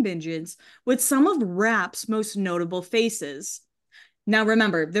 cocaine binges with some of rap's most notable faces. Now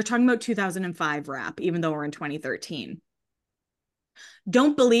remember, they're talking about 2005 rap, even though we're in 2013.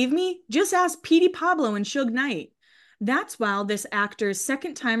 Don't believe me? Just ask Petey Pablo and Suge Knight. That's while this actor's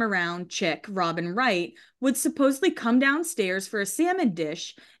second time around chick, Robin Wright, would supposedly come downstairs for a salmon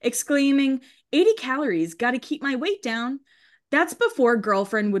dish, exclaiming, 80 calories, gotta keep my weight down. That's before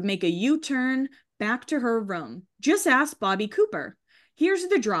girlfriend would make a U-turn back to her room. Just ask Bobby Cooper. Here's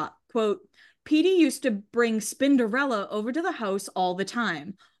the drop, quote, Petey used to bring Spinderella over to the house all the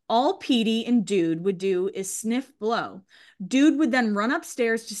time. All Petey and Dude would do is sniff blow. Dude would then run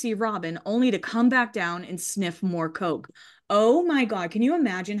upstairs to see Robin, only to come back down and sniff more coke. Oh my God, can you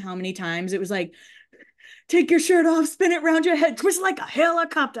imagine how many times it was like, take your shirt off, spin it around your head, twist like a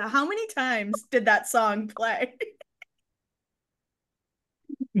helicopter? How many times did that song play?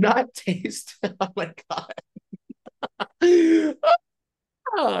 Not taste. Oh my God.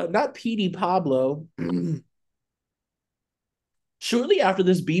 Not Petey Pablo. Shortly after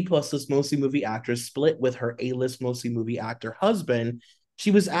this B plus list mostly movie actress split with her A list mostly movie actor husband,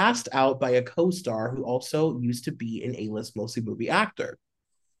 she was asked out by a co star who also used to be an A list mostly movie actor.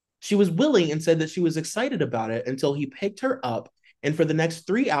 She was willing and said that she was excited about it until he picked her up, and for the next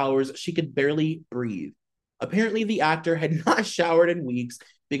 3 hours, she could barely breathe. Apparently, the actor had not showered in weeks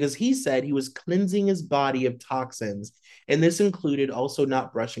because he said he was cleansing his body of toxins, and this included also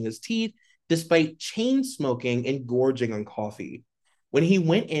not brushing his teeth, despite chain smoking and gorging on coffee. When he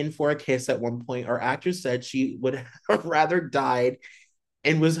went in for a kiss at one point, our actress said she would have rather died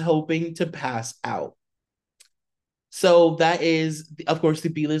and was hoping to pass out. So that is, of course, the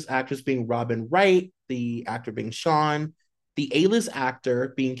B-list actress being Robin Wright, the actor being Sean, the A-list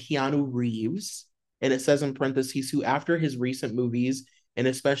actor being Keanu Reeves, And it says in parentheses, who after his recent movies and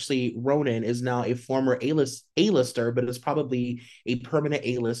especially Ronan is now a former A-lister, but is probably a permanent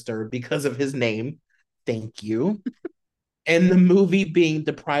A-lister because of his name. Thank you. And the movie being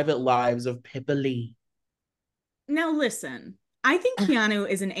The Private Lives of Pippa Lee. Now, listen, I think Keanu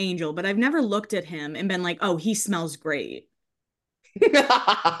is an angel, but I've never looked at him and been like, oh, he smells great.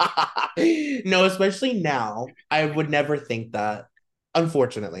 No, especially now, I would never think that,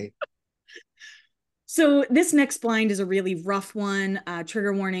 unfortunately. So, this next blind is a really rough one.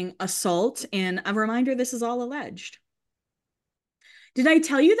 Trigger warning, assault, and a reminder this is all alleged. Did I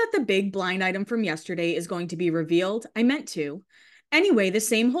tell you that the big blind item from yesterday is going to be revealed? I meant to. Anyway, the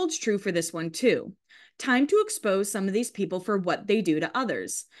same holds true for this one, too. Time to expose some of these people for what they do to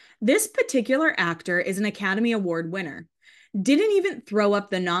others. This particular actor is an Academy Award winner. Didn't even throw up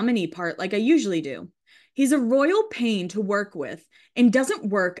the nominee part like I usually do. He's a royal pain to work with and doesn't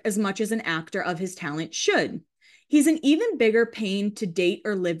work as much as an actor of his talent should. He's an even bigger pain to date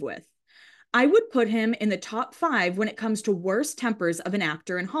or live with. I would put him in the top 5 when it comes to worst tempers of an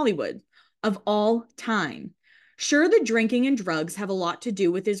actor in Hollywood of all time. Sure, the drinking and drugs have a lot to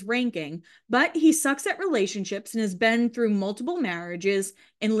do with his ranking, but he sucks at relationships and has been through multiple marriages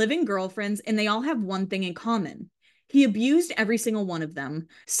and living girlfriends, and they all have one thing in common. He abused every single one of them.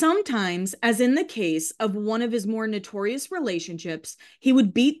 Sometimes, as in the case of one of his more notorious relationships, he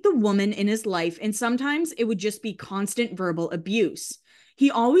would beat the woman in his life, and sometimes it would just be constant verbal abuse. He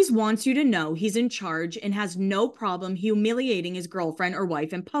always wants you to know he's in charge and has no problem humiliating his girlfriend or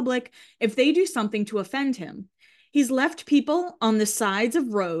wife in public if they do something to offend him. He's left people on the sides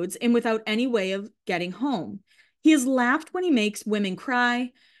of roads and without any way of getting home. He has laughed when he makes women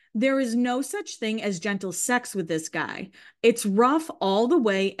cry. There is no such thing as gentle sex with this guy. It's rough all the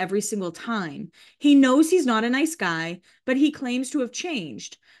way every single time. He knows he's not a nice guy, but he claims to have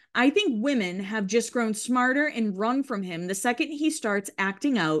changed. I think women have just grown smarter and run from him the second he starts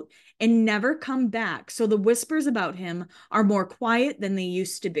acting out and never come back. So the whispers about him are more quiet than they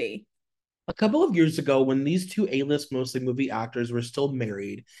used to be. A couple of years ago, when these two A-list mostly movie actors were still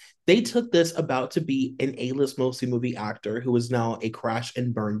married, they took this about to be an A-list mostly movie actor who is now a crash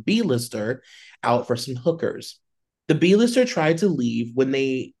and burn B-lister out for some hookers. The B-lister tried to leave when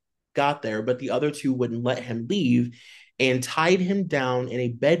they got there, but the other two wouldn't let him leave and tied him down in a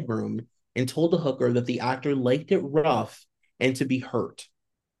bedroom and told the hooker that the actor liked it rough and to be hurt.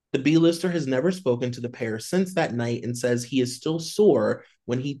 The B-lister has never spoken to the pair since that night and says he is still sore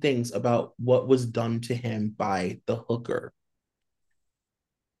when he thinks about what was done to him by the hooker.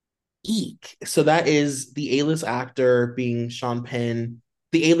 Eek. So that is the A-list actor being Sean Penn,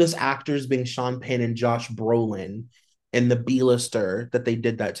 the A-list actors being Sean Penn and Josh Brolin, and the B-lister that they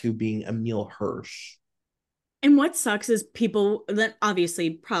did that to being Emil Hirsch. And what sucks is people that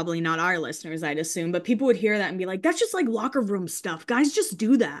obviously probably not our listeners, I'd assume, but people would hear that and be like, that's just like locker room stuff. Guys just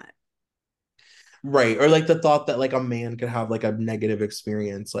do that. Right. Or like the thought that like a man could have like a negative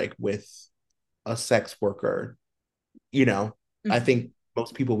experience like with a sex worker, you know, I Mm-hmm. think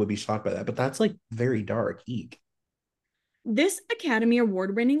most people would be shocked by that, but that's like very dark. Eek. This Academy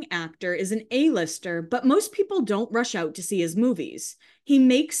Award winning actor is an A-lister, but most people don't rush out to see his movies. He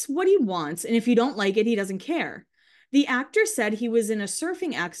makes what he wants, and if you don't like it, he doesn't care. The actor said he was in a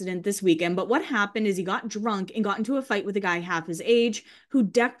surfing accident this weekend, but what happened is he got drunk and got into a fight with a guy half his age who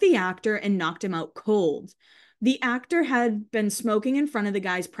decked the actor and knocked him out cold. The actor had been smoking in front of the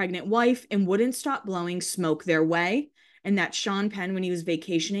guy's pregnant wife and wouldn't stop blowing smoke their way. And that's Sean Penn when he was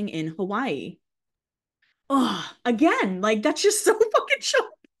vacationing in Hawaii. Oh, again, like that's just so fucking shocking.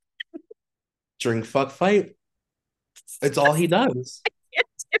 Drink, fuck, fight. It's all he does.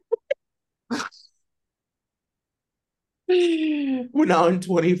 We're now in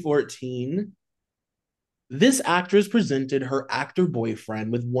 2014. This actress presented her actor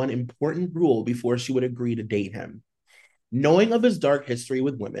boyfriend with one important rule before she would agree to date him. Knowing of his dark history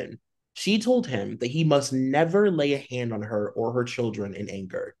with women, she told him that he must never lay a hand on her or her children in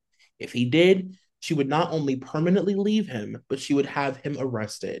anger. If he did, she would not only permanently leave him, but she would have him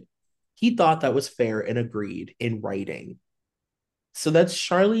arrested. He thought that was fair and agreed in writing. So that's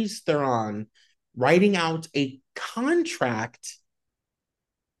Charlize Theron writing out a contract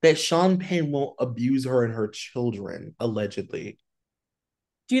that Sean Penn won't abuse her and her children, allegedly.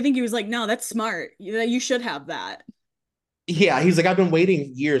 Do you think he was like, no, that's smart. You should have that? Yeah, he's like, I've been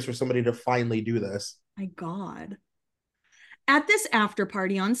waiting years for somebody to finally do this. My God. At this after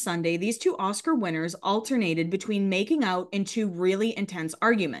party on Sunday, these two Oscar winners alternated between making out and two really intense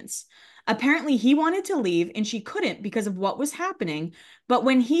arguments. Apparently, he wanted to leave and she couldn't because of what was happening. But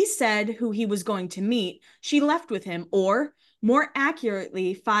when he said who he was going to meet, she left with him, or more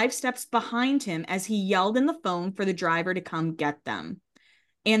accurately, 5 steps behind him as he yelled in the phone for the driver to come get them.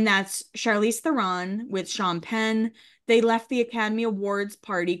 And that's Charlize Theron with Sean Penn. They left the Academy Awards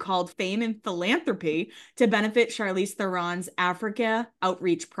party called Fame and Philanthropy to benefit Charlize Theron's Africa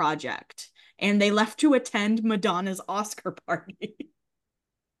Outreach Project. And they left to attend Madonna's Oscar party.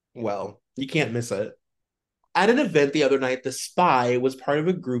 Well, you can't miss it. At an event the other night, The Spy was part of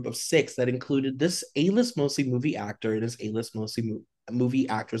a group of 6 that included this A-list mostly movie actor and his A-list mostly movie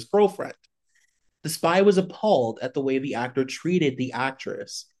actress girlfriend. The Spy was appalled at the way the actor treated the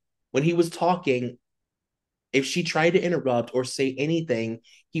actress. When he was talking, if she tried to interrupt or say anything,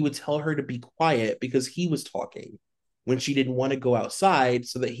 he would tell her to be quiet because he was talking. When she didn't want to go outside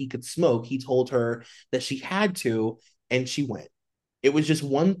so that he could smoke, he told her that she had to, and she went. It was just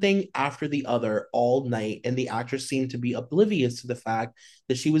one thing after the other all night, and the actress seemed to be oblivious to the fact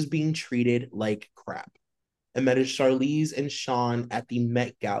that she was being treated like crap. I met Charlize and Sean at the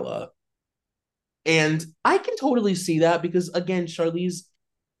Met Gala. And I can totally see that because, again, Charlize,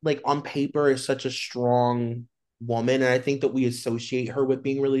 like on paper, is such a strong woman. And I think that we associate her with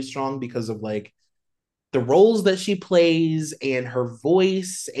being really strong because of like the roles that she plays and her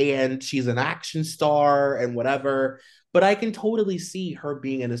voice, and she's an action star and whatever. But I can totally see her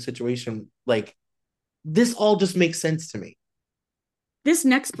being in a situation like this, all just makes sense to me. This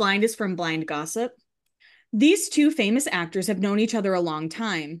next blind is from Blind Gossip. These two famous actors have known each other a long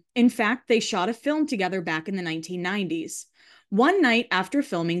time. In fact, they shot a film together back in the 1990s. One night after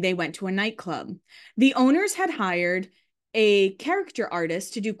filming, they went to a nightclub. The owners had hired a character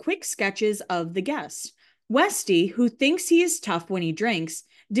artist to do quick sketches of the guests. Westy, who thinks he is tough when he drinks,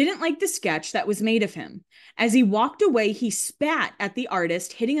 didn't like the sketch that was made of him. As he walked away, he spat at the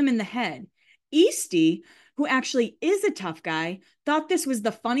artist, hitting him in the head. Easty, who actually is a tough guy, thought this was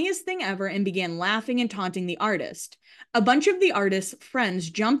the funniest thing ever and began laughing and taunting the artist. A bunch of the artist's friends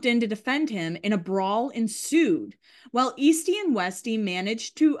jumped in to defend him, and a brawl ensued. While Easty and Westy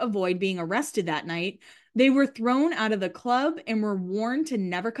managed to avoid being arrested that night, they were thrown out of the club and were warned to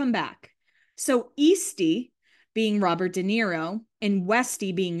never come back. So Easty, being Robert De Niro, and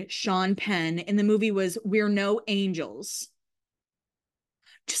Westy being Sean Penn in the movie was We're No Angels.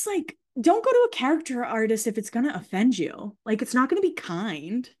 Just like, don't go to a character artist if it's going to offend you. Like, it's not going to be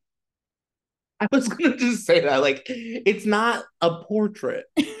kind. I was gonna just say that, like, it's not a portrait.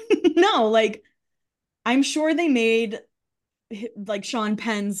 No, like, I'm sure they made like Sean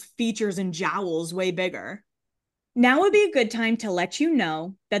Penn's features and jowls way bigger. Now would be a good time to let you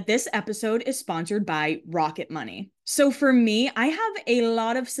know that this episode is sponsored by Rocket Money. So for me, I have a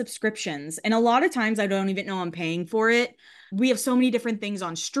lot of subscriptions, and a lot of times I don't even know I'm paying for it. We have so many different things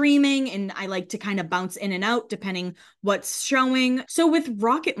on streaming, and I like to kind of bounce in and out depending what's showing. So with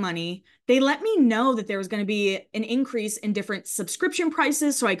Rocket Money, they let me know that there was going to be an increase in different subscription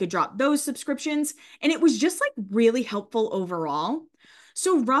prices so I could drop those subscriptions. And it was just like really helpful overall.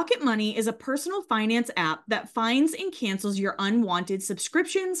 So, Rocket Money is a personal finance app that finds and cancels your unwanted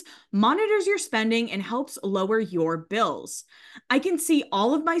subscriptions, monitors your spending, and helps lower your bills. I can see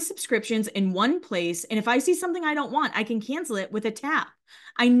all of my subscriptions in one place, and if I see something I don't want, I can cancel it with a tap.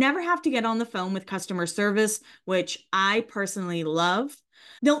 I never have to get on the phone with customer service, which I personally love.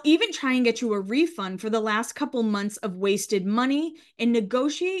 They'll even try and get you a refund for the last couple months of wasted money and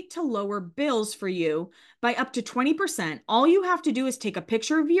negotiate to lower bills for you by up to 20%. All you have to do is take a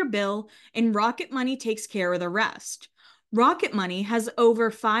picture of your bill, and Rocket Money takes care of the rest. Rocket Money has over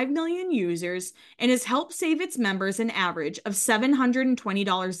 5 million users and has helped save its members an average of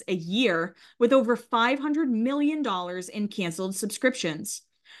 $720 a year with over $500 million in canceled subscriptions.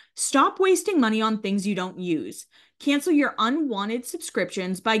 Stop wasting money on things you don't use. Cancel your unwanted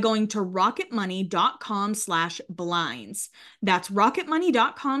subscriptions by going to rocketmoney.com/blinds. That's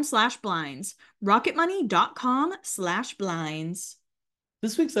rocketmoney.com/blinds. rocketmoney.com/blinds.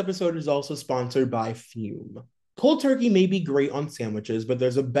 This week's episode is also sponsored by Fume. Cold turkey may be great on sandwiches, but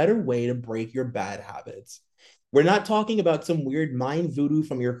there's a better way to break your bad habits. We're not talking about some weird mind voodoo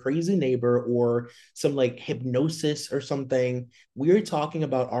from your crazy neighbor or some like hypnosis or something. We're talking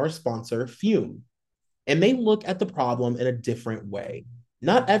about our sponsor, Fume. And they look at the problem in a different way.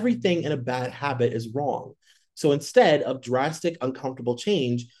 Not everything in a bad habit is wrong. So instead of drastic, uncomfortable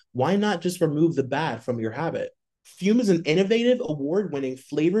change, why not just remove the bad from your habit? Fume is an innovative, award winning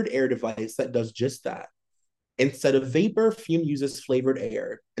flavored air device that does just that. Instead of vapor, Fume uses flavored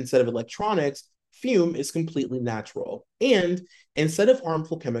air. Instead of electronics, Fume is completely natural. And instead of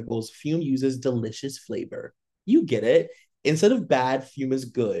harmful chemicals, Fume uses delicious flavor. You get it. Instead of bad, Fume is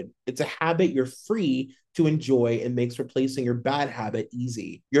good. It's a habit you're free to enjoy and makes replacing your bad habit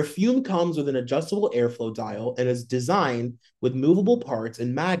easy. Your Fume comes with an adjustable airflow dial and is designed with movable parts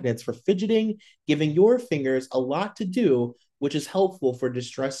and magnets for fidgeting, giving your fingers a lot to do, which is helpful for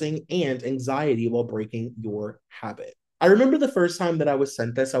distressing and anxiety while breaking your habit. I remember the first time that I was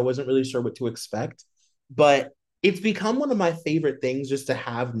sent this, I wasn't really sure what to expect, but it's become one of my favorite things just to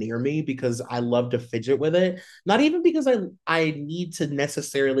have near me because I love to fidget with it. Not even because I need to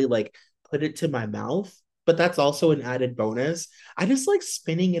necessarily like put it to my mouth, but that's also an added bonus. I just like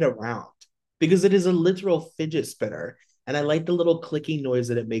spinning it around because it is a literal fidget spinner. And I like the little clicking noise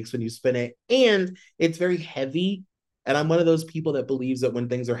that it makes when you spin it. And it's very heavy. And I'm one of those people that believes that when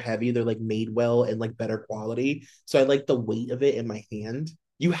things are heavy, they're like made well and like better quality. So I like the weight of it in my hand.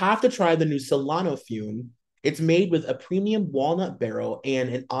 You have to try the new Solano Fume. It's made with a premium walnut barrel and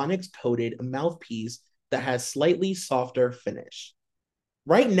an onyx coated mouthpiece that has slightly softer finish.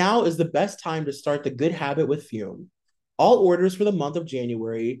 Right now is the best time to start the good habit with Fume. All orders for the month of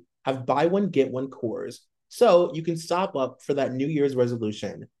January have buy one, get one cores, so you can stop up for that New Year's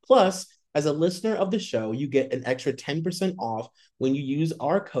resolution. Plus, as a listener of the show, you get an extra 10% off when you use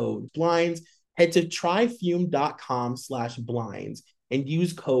our code BLINDS. Head to tryfume.com/blinds and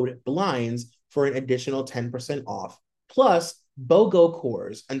use code BLINDS for an additional 10% off. Plus, BOGO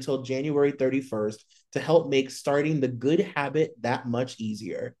cores until January 31st to help make starting the good habit that much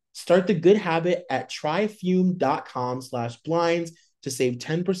easier. Start the good habit at tryfume.com/blinds to save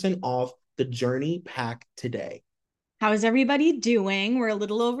 10% off the journey pack today. How's everybody doing? We're a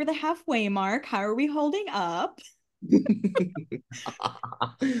little over the halfway mark. How are we holding up?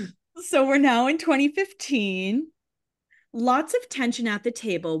 So we're now in 2015. Lots of tension at the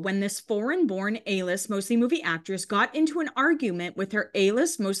table when this foreign-born A-list mostly movie actress got into an argument with her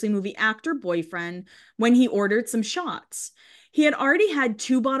A-list mostly movie actor boyfriend when he ordered some shots. He had already had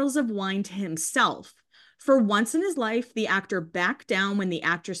 2 bottles of wine to himself. For once in his life, the actor backed down when the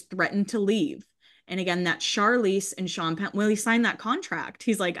actress threatened to leave. And again, that Charlize and Sean Penn, well, he signed that contract.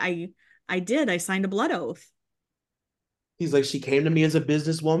 He's like, I did. I signed a blood oath. He's like, she came to me as a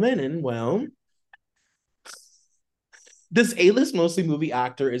businesswoman, and well, this A-list mostly movie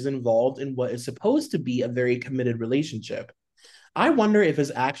actor is involved in what is supposed to be a very committed relationship. I wonder if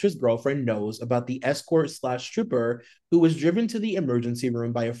his actress girlfriend knows about the escort/stripper who was driven to the emergency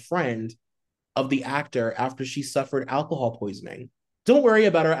room by a friend of the actor after she suffered alcohol poisoning. Don't worry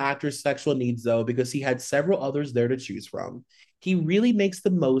about our actor's sexual needs, though, because he had several others there to choose from. He really makes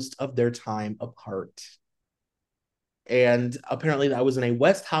the most of their time apart. And apparently, that was in a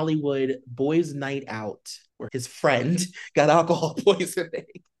West Hollywood boys' night out where his friend got alcohol poisoning.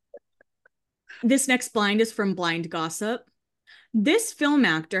 This next blind is from Blind Gossip. This film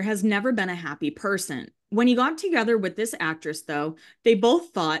actor has never been a happy person. When he got together with this actress, though, they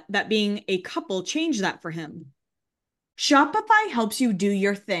both thought that being a couple changed that for him. Shopify helps you do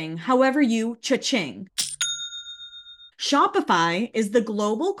your thing, however you cha-ching. Shopify is the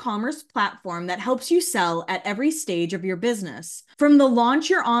global commerce platform that helps you sell at every stage of your business. From the launch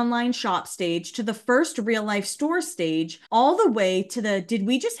your online shop stage to the first real life store stage, all the way to the did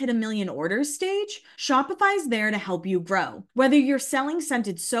we just hit a million orders stage, Shopify is there to help you grow. Whether you're selling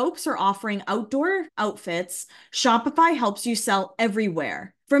scented soaps or offering outdoor outfits, Shopify helps you sell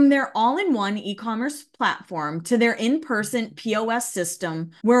everywhere. From their all-in-one e-commerce platform to their in-person POS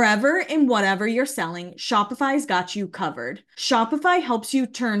system, wherever and whatever you're selling, Shopify's got you covered. Shopify helps you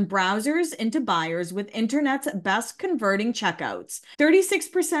turn browsers into buyers with internet's best converting checkouts,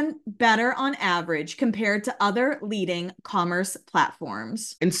 36% better on average compared to other leading commerce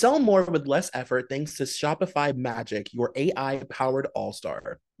platforms. And sell more with less effort thanks to Shopify Magic, your AI powered all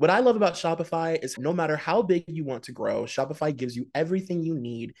star. What I love about Shopify is no matter how big you want to grow, Shopify gives you everything you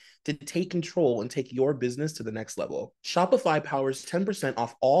need to take control and take your business to the next level. Shopify powers 10%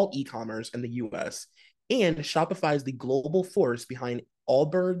 off all e commerce in the US, and Shopify is the global force behind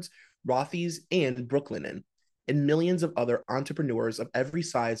Allbirds, Rothy's, and Brooklinen, and millions of other entrepreneurs of every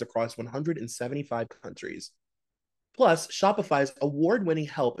size across 175 countries. Plus, Shopify's award-winning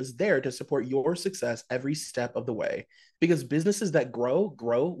help is there to support your success every step of the way because businesses that grow,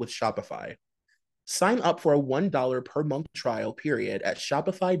 grow with Shopify. Sign up for a $1 per month trial period at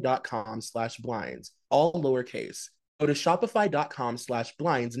shopify.com/blinds, all lowercase. Go to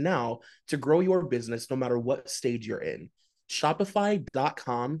shopify.com/blinds now to grow your business no matter what stage you're in.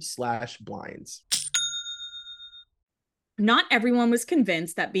 Shopify.com/blinds. Not everyone was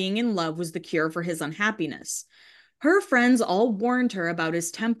convinced that being in love was the cure for his unhappiness. Her friends all warned her about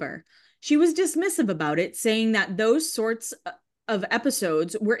his temper. She was dismissive about it, saying that those sorts of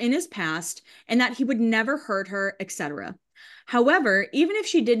episodes were in his past and that he would never hurt her, etc. However, even if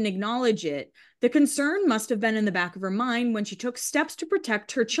she didn't acknowledge it, The concern must have been in the back of her mind when she took steps to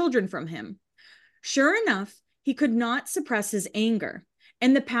protect her children from him. Sure enough, he could not suppress his anger.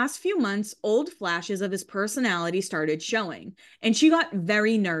 In the past few months, old flashes of his personality started showing, and she got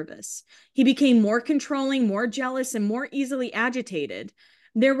very nervous. He became more controlling, more jealous, and more easily agitated.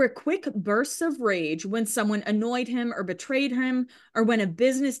 There were quick bursts of rage when someone annoyed him or betrayed him, or when a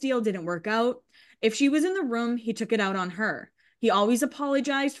business deal didn't work out. If she was in the room, he took it out on her. He always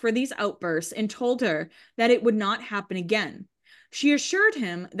apologized for these outbursts and told her that it would not happen again. She assured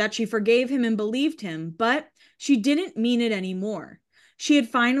him that she forgave him and believed him, but she didn't mean it anymore. She had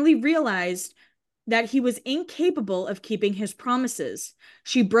finally realized that he was incapable of keeping his promises.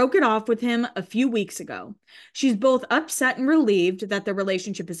 She broke it off with him a few weeks ago. She's both upset and relieved that the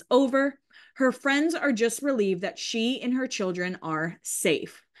relationship is over. Her friends are just relieved that she and her children are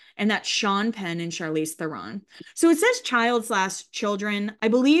safe. And that's Sean Penn and Charlize Theron. So it says child slash children. I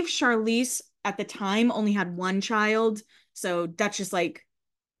believe Charlize at the time only had one child. So that's just like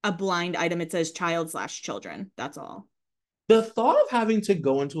a blind item. It says child slash children. That's all. The thought of having to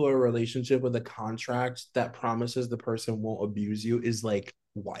go into a relationship with a contract that promises the person won't abuse you is like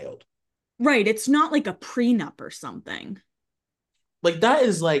wild. Right. It's not like a prenup or something. Like that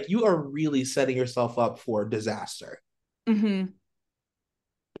is like you are really setting yourself up for disaster. Mm-hmm.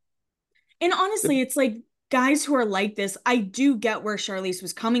 And honestly, it's like guys who are like this, I do get where Charlize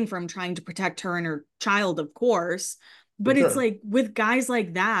was coming from trying to protect her and her child, of course. For But it's sure. like with guys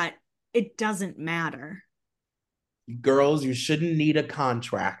like that, it doesn't matter. Girls, you shouldn't need a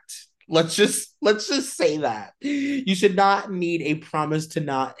contract. Let's just say that. You should not need a promise to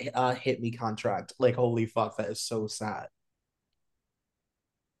not hit me contract. Like holy fuck, that is so sad.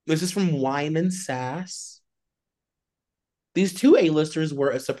 This is from Wine and Sass. These two A-listers were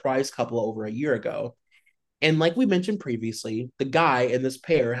a surprise couple over a year ago. And like we mentioned previously, the guy in this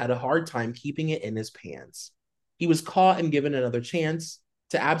pair had a hard time keeping it in his pants. He was caught and given another chance.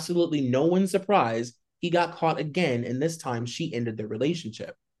 To absolutely no one's surprise, he got caught again, and this time she ended their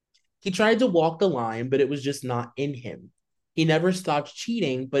relationship. He tried to walk the line, but it was just not in him. He never stopped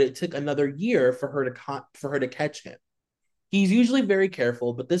cheating, but it took another year for her to catch him. He's usually very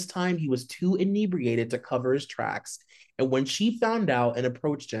careful, but this time he was too inebriated to cover his tracks. And when she found out and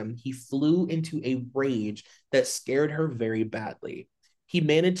approached him, he flew into a rage that scared her very badly. He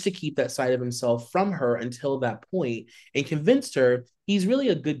managed to keep that side of himself from her until that point and convinced her he's really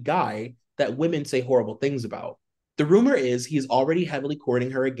a good guy that women say horrible things about. The rumor is he's already heavily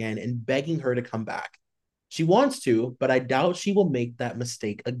courting her again and begging her to come back. She wants to, but I doubt she will make that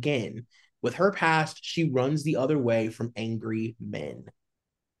mistake again. With her past, she runs the other way from angry men.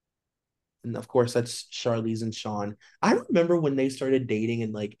 And of course, that's Charlize and Sean. I remember when they started dating,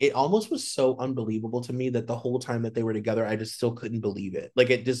 and like it almost was so unbelievable to me that the whole time that they were together, I just still couldn't believe it.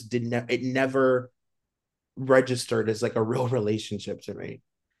 Like it just didn't, it never registered as like a real relationship to me.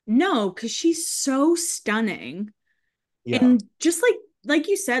 No, because she's so stunning. Yeah. And just like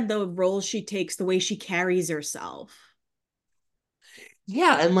you said, the role she takes, the way she carries herself.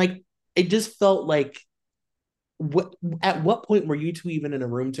 Yeah. And like it just felt like what at what point were you two even in a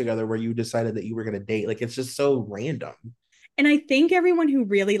room together where you decided that you were gonna date? Like it's just so random. And I think everyone who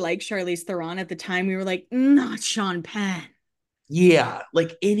really liked Charlize Theron at the time, we were like, not Sean Penn. Yeah,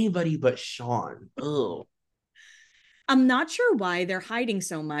 like anybody but Sean. Oh, I'm not sure why they're hiding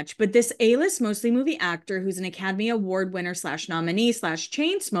so much, but this A-list mostly movie actor who's an Academy Award winner slash nominee slash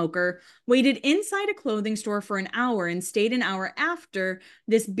chain smoker waited inside a clothing store for an hour and stayed an hour after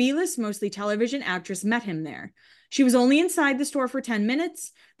this B-list mostly television actress met him there. She was only inside the store for 10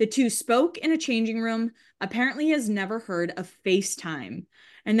 minutes. The two spoke in a changing room. Apparently has never heard of FaceTime.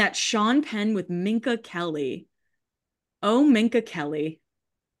 And that's Sean Penn with Minka Kelly. Oh, Minka Kelly.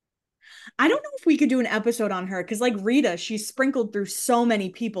 I don't know if we could do an episode on her because, like Rita, she's sprinkled through so many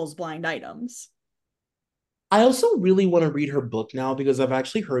people's blind items. I also really want to read her book now because I've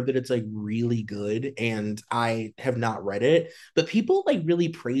actually heard that it's like really good and I have not read it, but people like really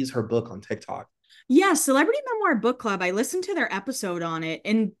praise her book on TikTok. Yeah, Celebrity Memoir Book Club. I listened to their episode on it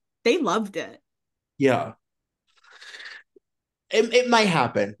and they loved it. Yeah. It might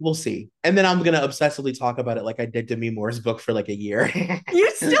happen. We'll see. And then I'm gonna obsessively talk about it like I did Demi Moore's book for like a year. You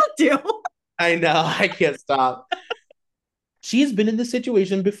still do. I know, I can't stop. She has been in this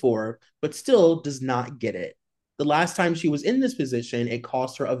situation before, but still does not get it. The last time she was in this position, it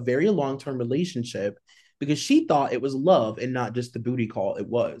cost her a very long term relationship because she thought it was love and not just the booty call it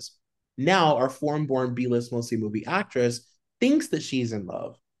was. Now, our foreign born B list mostly movie actress thinks that she's in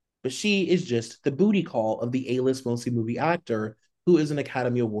love, but she is just the booty call of the A list mostly movie actor who is an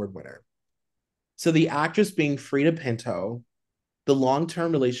Academy Award winner. So the actress being Frida Pinto, the long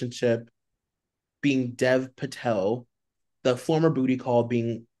term relationship being Dev Patel, the former booty call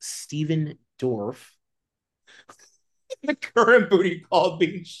being Steven Dorff, the current booty call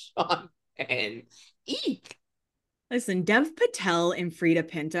being Sean Penn. Eek. Listen, Dev Patel and Frida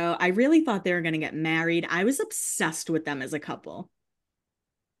Pinto, I really thought they were going to get married. I was obsessed with them as a couple.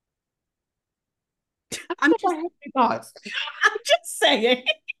 I'm I just have any thoughts. I'm just saying.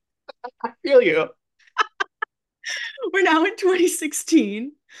 I feel you. We're now in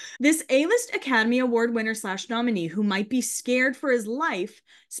 2016. This A-list Academy Award winner slash nominee who might be scared for his life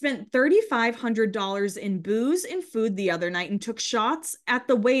spent $3,500 in booze and food the other night and took shots at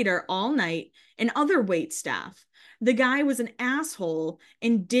the waiter all night and other wait staff. The guy was an asshole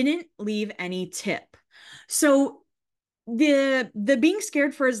and didn't leave any tip. So the being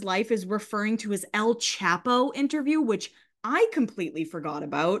scared for his life is referring to his El Chapo interview, which I completely forgot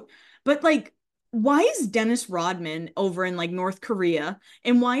about. But like, why is Dennis Rodman over in like North Korea,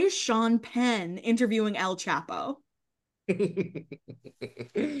 and why is Sean Penn interviewing El Chapo? And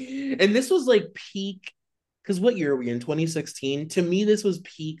this was like peak, because what year are we in? 2016. To me, this was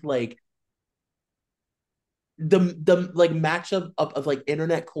peak like the like matchup of like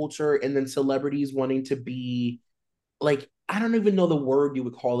internet culture and then celebrities wanting to be like, I don't even know the word you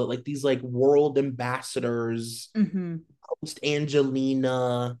would call it, like these like world ambassadors, Mm-hmm. post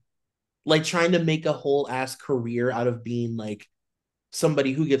Angelina, like trying to make a whole ass career out of being like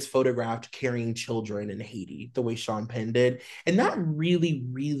somebody who gets photographed carrying children in Haiti, the way Sean Penn did. And that really,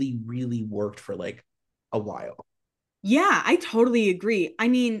 really, really worked for like a while. Yeah, I totally agree. I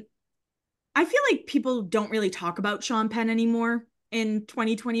mean, I feel like people don't really talk about Sean Penn anymore in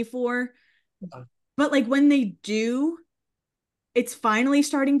 2024, but like when they do, it's finally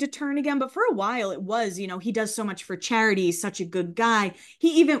starting to turn again. But for a while, it was, he does so much for charity. He's such a good guy.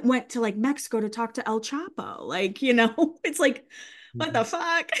 He even went to like Mexico to talk to El Chapo. Like, it's like, what the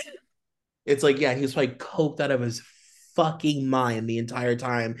fuck? It's like, yeah, he was like coked out of his fucking mind the entire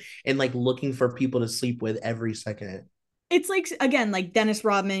time and like looking for people to sleep with every second. It's like, again, like Dennis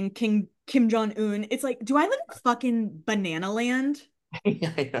Rodman, Kim Jong Un. It's like, do I live in fucking banana land?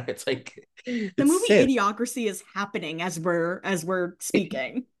 I know. It's like, The it's movie sick. Idiocracy is happening as we're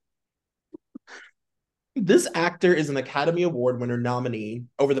speaking. This actor is an Academy Award winner nominee.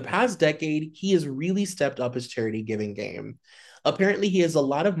 Over the past decade, he has really stepped up his charity giving game. Apparently, he has a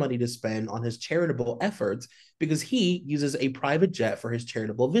lot of money to spend on his charitable efforts because he uses a private jet for his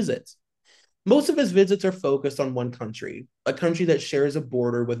charitable visits. Most of his visits are focused on one country, a country that shares a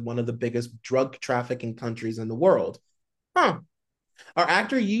border with one of the biggest drug trafficking countries in the world. Huh. Our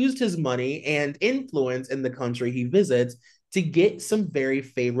actor used his money and influence in the country he visits to get some very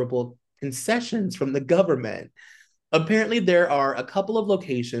favorable concessions from the government. Apparently, there are a couple of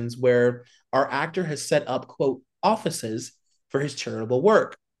locations where our actor has set up, quote, offices for his charitable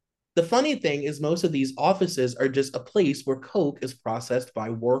work. The funny thing is, most of these offices are just a place where Coke is processed by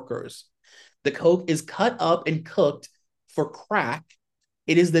workers. The Coke is cut up and cooked for crack.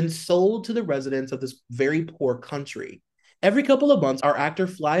 It is then sold to the residents of this very poor country. Every couple of months, our actor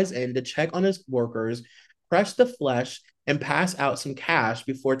flies in to check on his workers, crush the flesh, and pass out some cash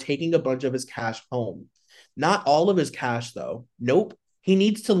before taking a bunch of his cash home. Not all of his cash, though. Nope. He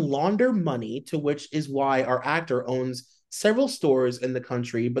needs to launder money, to which is why our actor owns several stores in the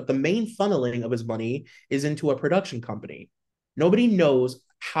country, but the main funneling of his money is into a production company. Nobody knows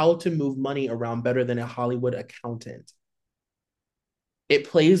how to move money around better than a Hollywood accountant. It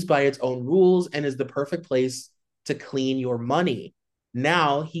plays by its own rules and is the perfect place to clean your money.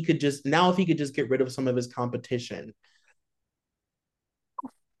 Now if he could just get rid of some of his competition.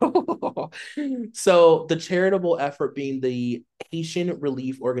 So the charitable effort being the Haitian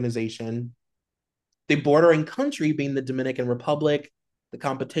Relief Organization, the bordering country being the Dominican Republic, the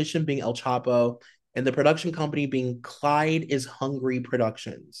competition being El Chapo, and the production company being Clyde is Hungry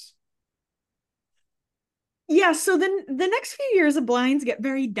Productions. Yeah, so then the next few years of Blinds get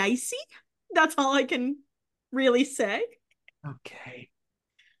very dicey. That's all I can really say. Okay.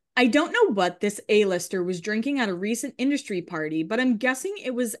 I don't know what this A-lister was drinking at a recent industry party, but I'm guessing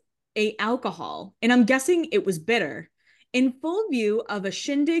it was a alcohol, and I'm guessing it was bitter. In full view of a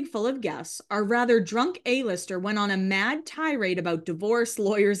shindig full of guests, our rather drunk A-lister went on a mad tirade about divorce,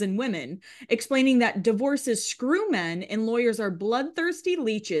 lawyers, and women, explaining that divorce is screw men and lawyers are bloodthirsty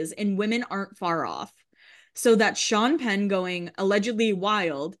leeches and women aren't far off. So that Sean Penn going allegedly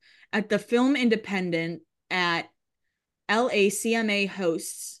wild at the Film Independent at LACMA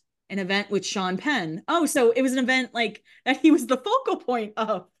hosts an event with Sean Penn. Oh, so it was an event like that he was the focal point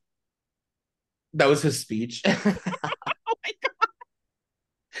of. That was his speech.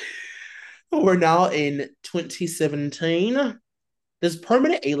 Oh my We're now in 2017. This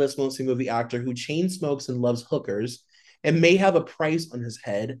permanent A-list mostly movie actor who chain smokes and loves hookers and may have a price on his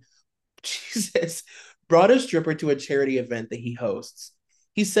head, Jesus, brought a stripper to a charity event that he hosts.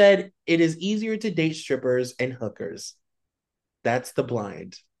 He said, "It is easier to date strippers and hookers." That's the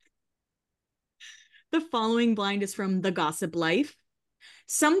blind. The following blind is from The Gossip Life.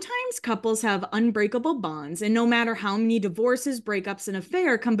 Sometimes couples have unbreakable bonds, and no matter how many divorces, breakups, and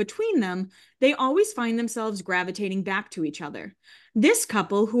affair come between them, they always find themselves gravitating back to each other. This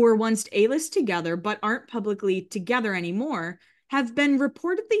couple, who were once A-list together but aren't publicly together anymore, have been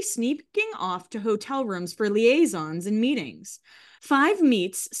reportedly sneaking off to hotel rooms for liaisons and meetings. 5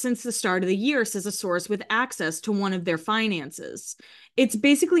 meets since the start of the year, says a source with access to one of their finances. It's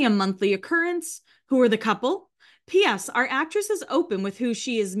basically a monthly occurrence. Who are the couple? P.S. Our actress is open with who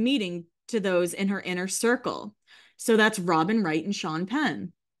she is meeting to those in her inner circle. So that's Robin Wright and Sean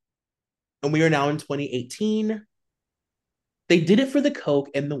Penn. And we are now in 2018. They did it for the Coke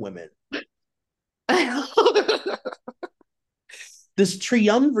and the women. This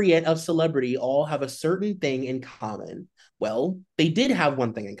triumvirate of celebrity all have a certain thing in common. Well, they did have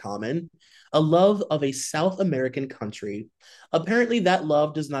one thing in common: a love of a South American country. Apparently, that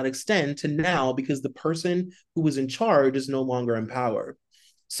love does not extend to now because the person who was in charge is no longer in power.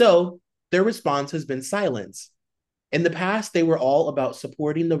 So, their response has been silence. In the past, they were all about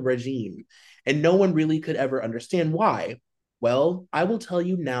supporting the regime, and no one really could ever understand why. Well, I will tell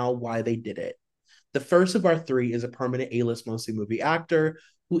you now why they did it. The first of our three is a permanent A-list mostly movie actor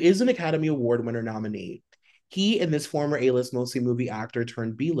who is an Academy Award winner nominee. He and this former A-list mostly movie actor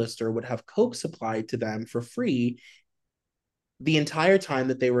turned B-lister would have Coke supplied to them for free the entire time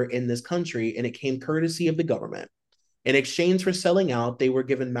that they were in this country, and it came courtesy of the government. In exchange for selling out, they were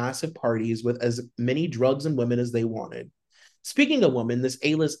given massive parties with as many drugs and women as they wanted. Speaking of women, this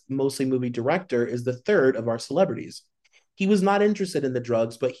A-list mostly movie director is the third of our celebrities. He was not interested in the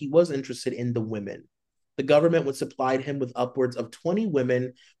drugs, but he was interested in the women. The government would supply him with upwards of 20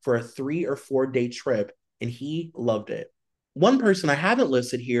 women for a 3 or 4 day trip, and he loved it. One person I haven't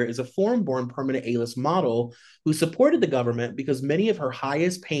listed here is a foreign born permanent A-list model who supported the government because many of her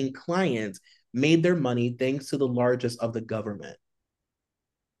highest paying clients made their money thanks to the largest of the government.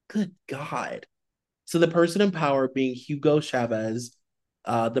 Good God. So the person in power being Hugo Chavez,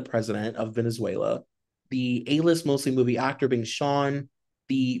 the president of Venezuela, the A-list mostly movie actor being Sean,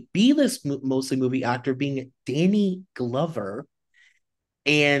 the B-list mostly movie actor being Danny Glover,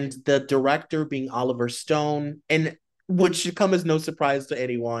 and the director being Oliver Stone, and which should come as no surprise to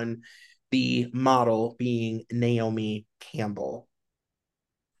anyone, the model being Naomi Campbell.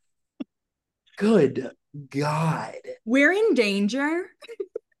 Good God. We're in danger.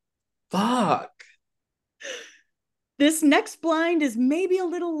 Fuck. This next blind is maybe a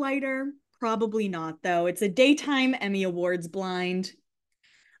little lighter. Probably not, though. It's a daytime Emmy Awards blind.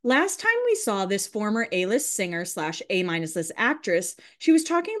 Last time we saw this former A-list singer slash A-minus list actress, she was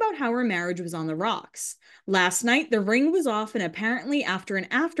talking about how her marriage was on the rocks. Last night, the ring was off, and apparently after an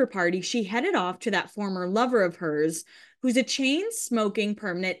after party, she headed off to that former lover of hers, who's a chain-smoking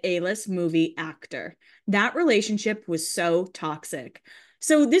permanent A-list movie actor. That relationship was so toxic.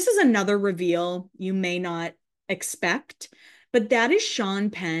 So this is another reveal you may not expect, but that is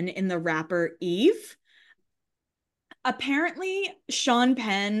Sean Penn in the rapper Eve. Apparently, Sean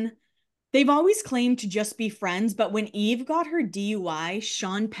Penn, they've always claimed to just be friends, but when Eve got her DUI,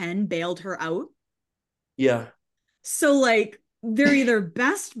 Sean Penn bailed her out. Yeah. So, like, they're either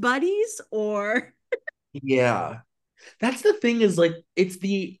best buddies or. Yeah. That's the thing is like it's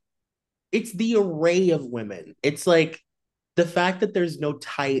the array of women. It's like the fact that there's no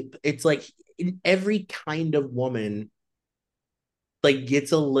type. It's like in every kind of woman like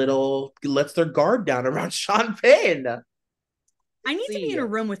gets a little lets their guard down around Sean Penn. Let's I need to be see. in a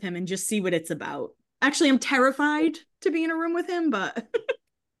room with him and just see what it's about. Actually, I'm terrified to be in a room with him, but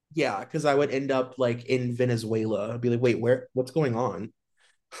Yeah, because I would end up like in Venezuela. I'd be like, wait, what's going on?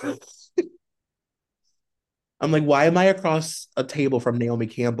 I'm like, why am I across a table from Naomi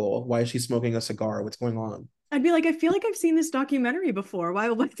Campbell? Why is she smoking a cigar? What's going on? I'd be like, I feel like I've seen this documentary before. Why?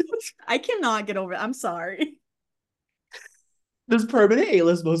 I cannot get over it. I'm sorry. This permanent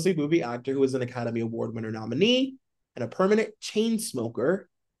A-list mostly movie actor who was an Academy Award winner nominee and a permanent chain smoker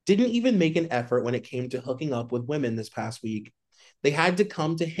didn't even make an effort when it came to hooking up with women this past week. They had to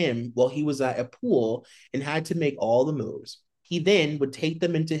come to him while he was at a pool and had to make all the moves. He then would take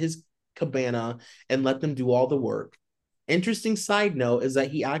them into his cabana and let them do all the work. Interesting side note is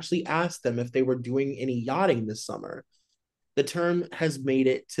that he actually asked them if they were doing any yachting this summer. The term has made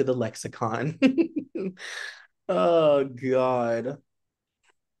it to the lexicon. Oh God.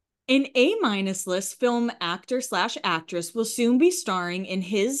 An A-minus list film actor slash actress will soon be starring in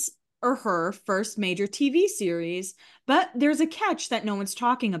his or her first major TV series, but there's a catch that no one's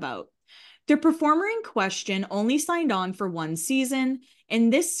talking about. The performer in question only signed on for one season,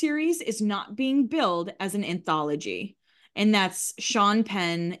 and this series is not being billed as an anthology. And that's Sean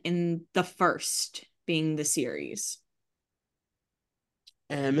Penn in The First being the series.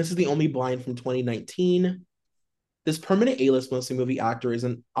 And this is the only blind from 2019. This permanent A-list mostly movie actor is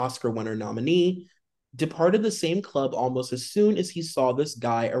an Oscar winner nominee, departed the same club almost as soon as he saw this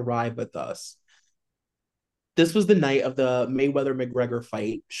guy arrive with us. This was the night of the Mayweather McGregor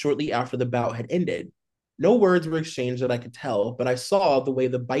fight, shortly after the bout had ended. No words were exchanged that I could tell, but I saw the way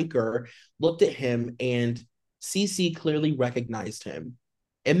the biker looked at him, and CC clearly recognized him.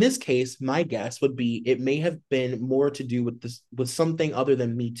 In this case, my guess would be it may have been more to do with this with something other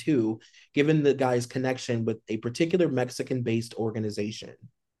than Me Too, given the guy's connection with a particular Mexican-based organization.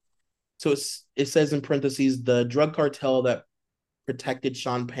 So it says in parentheses, the drug cartel that protected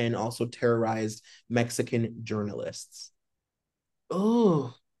Sean Penn also terrorized Mexican journalists.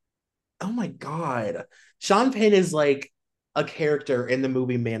 Oh, oh my God. Sean Penn is like a character in the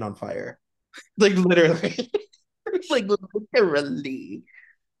movie Man on Fire. Like literally. Like literally.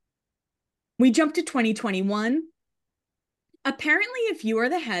 We jump to 2021. Apparently, if you are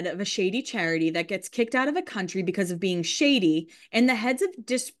the head of a shady charity that gets kicked out of a country because of being shady, and the heads of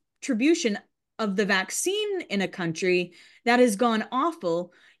distribution of the vaccine in a country that has gone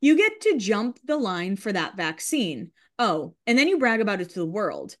awful, you get to jump the line for that vaccine. Oh, and then you brag about it to the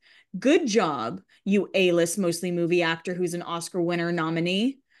world. Good job, you A-list mostly movie actor who's an Oscar winner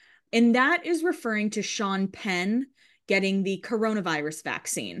nominee. And that is referring to Sean Penn getting the coronavirus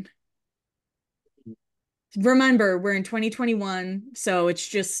vaccine. Remember, we're in 2021, so it's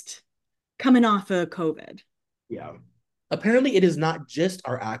just coming off of COVID. Yeah. Apparently, it is not just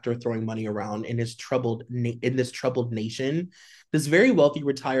our actor throwing money around in this troubled nation. This very wealthy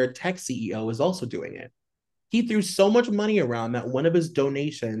retired tech CEO is also doing it. He threw so much money around that one of his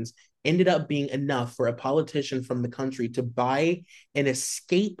donations ended up being enough for a politician from the country to buy an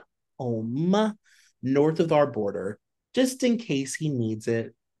escape home north of our border, just in case he needs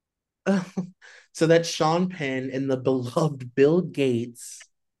it. So that's Sean Penn and the beloved Bill Gates,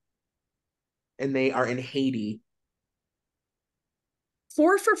 and they are in Haiti.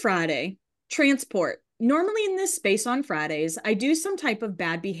 Four for Friday, transport. Normally in this space on Fridays, I do some type of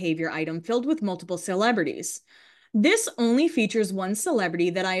bad behavior item filled with multiple celebrities. This only features one celebrity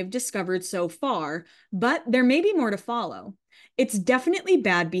that I have discovered so far, but there may be more to follow. It's definitely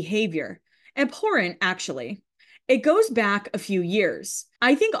bad behavior. Abhorrent, actually. It goes back a few years.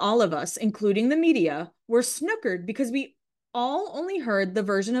 I think all of us, including the media, were snookered because we all only heard the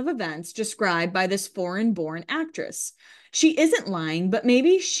version of events described by this foreign born actress. She isn't lying, but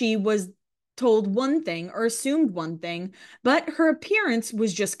maybe she was told one thing or assumed one thing, but her appearance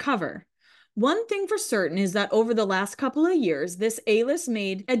was just cover. One thing for certain is that over the last couple of years, this A-list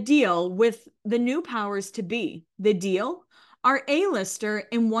made a deal with the new powers to be. The deal? Our A-lister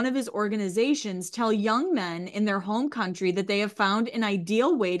in one of his organizations tell young men in their home country that they have found an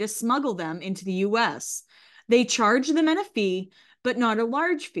ideal way to smuggle them into the US. They charge the men a fee, but not a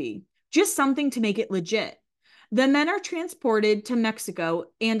large fee, just something to make it legit. The men are transported to Mexico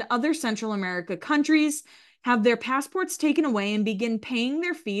and other Central America countries, have their passports taken away, and begin paying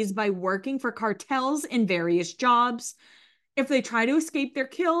their fees by working for cartels in various jobs. If they try to escape, they're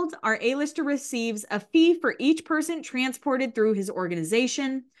killed. Our A-lister receives a fee for each person transported through his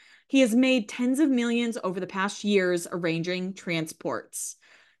organization. He has made tens of millions over the past years arranging transports.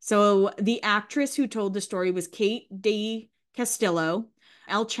 So the actress who told the story was Kate de Castillo,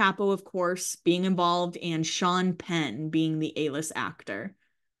 El Chapo, of course, being involved, and Sean Penn being the A-list actor.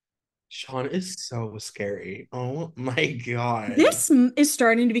 Sean is so scary. Oh my God. This is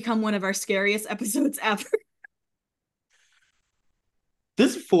starting to become one of our scariest episodes ever.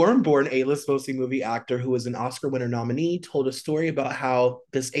 This foreign born A list mostly movie actor who was an Oscar winner nominee told a story about how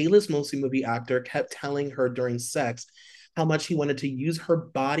this A list mostly movie actor kept telling her during sex how much he wanted to use her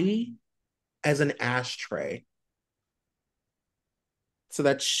body as an ashtray. So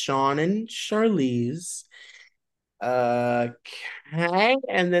that's Sean and Charlize. Okay.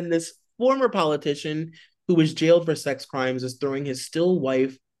 And then this former politician who was jailed for sex crimes is throwing his still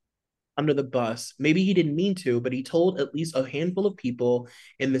wife under the bus. Maybe he didn't mean to, but he told at least a handful of people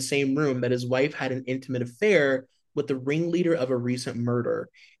in the same room that his wife had an intimate affair with the ringleader of a recent murder.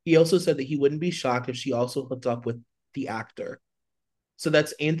 He also said that he wouldn't be shocked if she also hooked up with the actor. So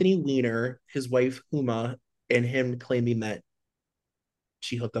that's Anthony Weiner, his wife Huma, and him claiming that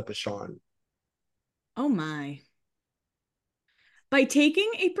she hooked up with Sean. Oh my. By taking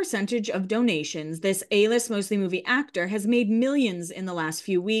a percentage of donations, this A-list mostly movie actor has made millions in the last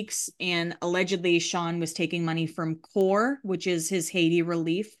few weeks, and allegedly Sean was taking money from CORE, which is his Haiti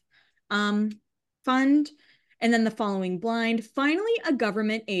relief um, fund. And then the following blind. Finally, a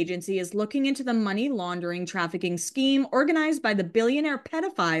government agency is looking into the money laundering trafficking scheme organized by the billionaire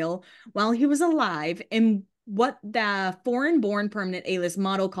pedophile while he was alive in what the foreign-born permanent A-list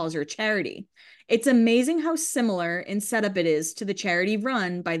model calls her charity. It's amazing how similar in setup it is to the charity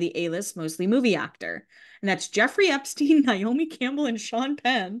run by the A-list mostly movie actor. And that's Jeffrey Epstein, Naomi Campbell, and Sean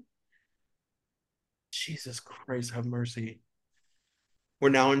Penn. Jesus Christ, have mercy. We're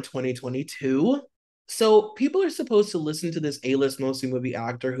now in 2022. So people are supposed to listen to this A-list mostly movie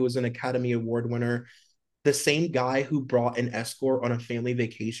actor who is an Academy Award winner, the same guy who brought an escort on a family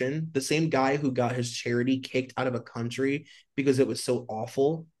vacation, the same guy who got his charity kicked out of a country because it was so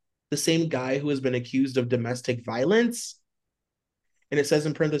awful, the same guy who has been accused of domestic violence. And it says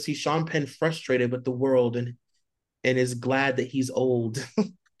in parentheses, Sean Penn frustrated with the world and is glad that he's old.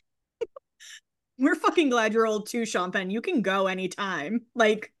 We're fucking glad you're old too, Sean Penn. You can go anytime.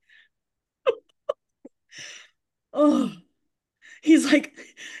 Like, oh, he's like,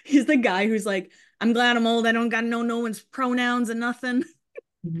 he's the guy who's like, I'm glad I'm old. I don't got to know no one's pronouns and nothing.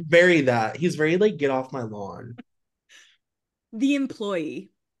 Very that. He's very like, get off my lawn. The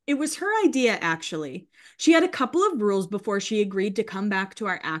employee. It was her idea, actually. She had a couple of rules before she agreed to come back to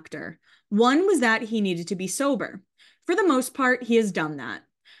our actor. One was that he needed to be sober. For the most part, he has done that.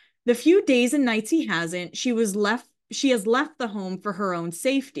 The few days and nights he hasn't, she has left the home for her own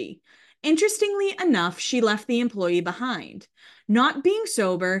safety. Interestingly enough, she left the employee behind. Not being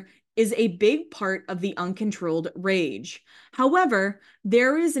sober is a big part of the uncontrolled rage. However,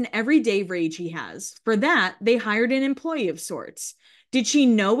 there is an everyday rage he has. For that, they hired an employee of sorts. Did she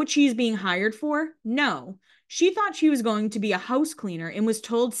know what she's being hired for? No. She thought she was going to be a house cleaner and was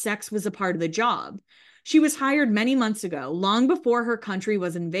told sex was a part of the job. She was hired many months ago, long before her country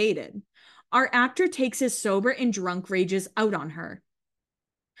was invaded. Our actor takes his sober and drunk rages out on her.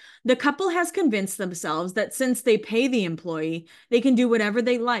 The couple has convinced themselves that since they pay the employee, they can do whatever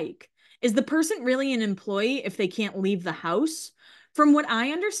they like. Is the person really an employee if they can't leave the house? From what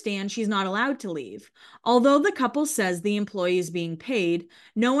I understand, she's not allowed to leave. Although the couple says the employee is being paid,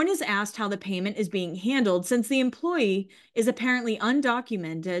 no one is asked how the payment is being handled since the employee is apparently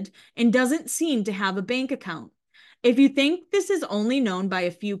undocumented and doesn't seem to have a bank account. If you think this is only known by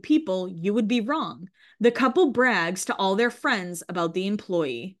a few people, you would be wrong. The couple brags to all their friends about the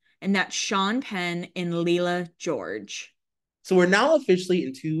employee, and that's Sean Penn and Leela George. So we're now officially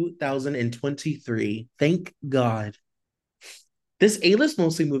in 2023. Thank God. This A-list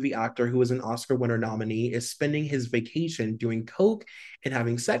mostly movie actor who is an Oscar winner nominee is spending his vacation doing coke and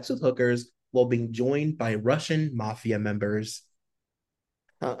having sex with hookers while being joined by Russian mafia members.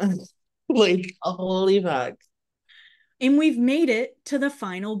 Uh, like, holy fuck. And we've made it to the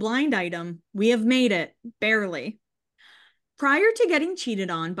final blind item. We have made it, barely. Prior to getting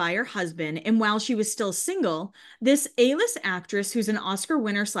cheated on by her husband, and while she was still single, this A-list actress who's an Oscar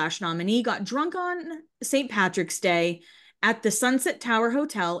winner slash nominee got drunk on St. Patrick's Day at the Sunset Tower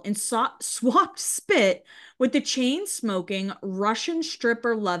Hotel and swapped spit with the chain smoking Russian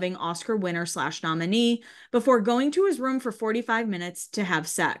stripper loving Oscar winner slash nominee before going to his room for 45 minutes to have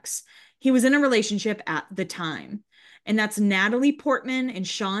sex. He was in a relationship at the time. And that's Natalie Portman and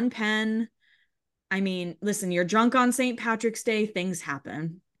Sean Penn. I mean, listen, you're drunk on St. Patrick's Day, things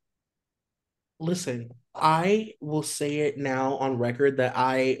happen. Listen, I will say it now on record that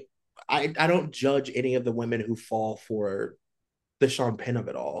I don't judge any of the women who fall for the Sean Penn of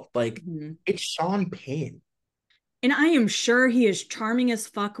it all. Like, Mm-hmm. it's Sean Penn. And I am sure he is charming as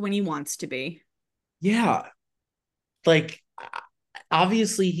fuck when he wants to be. Yeah. Like,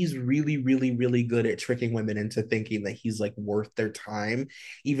 obviously he's really, really, really good at tricking women into thinking that he's like worth their time,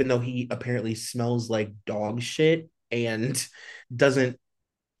 even though he apparently smells like dog shit and doesn't,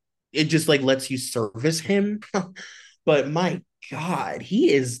 it just like lets you service him. But my God,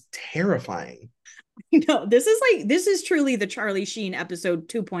 he is terrifying. No, this is truly the Charlie Sheen episode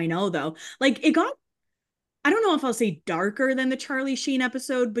 2.0, though. Like, it got, I don't know if I'll say darker than the Charlie Sheen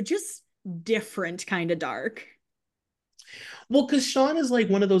episode, but just different kind of dark. Well, because Sean is like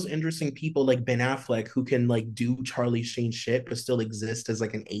one of those interesting people like Ben Affleck who can like do Charlie Sheen shit but still exist as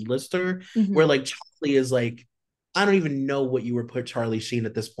like an A-lister, where Mm-hmm. like Charlie is like, I don't even know what you would put Charlie Sheen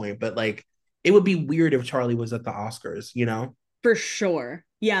at this point, but like it would be weird if Charlie was at the Oscars, you know? For sure.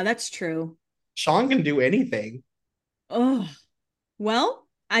 Yeah, that's true. Sean can do anything. Oh, well,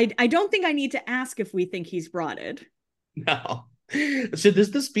 I don't think I need to ask if we think he's rotted. No. Should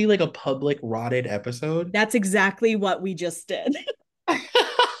this be like a public rotted episode? That's exactly what we just did.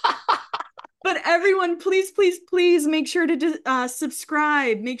 But everyone, please, please, please make sure to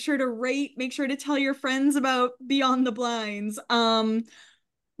subscribe, make sure to rate, make sure to tell your friends about Beyond the Blinds.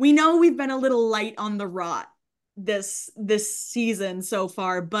 We know we've been a little light on the rot this season so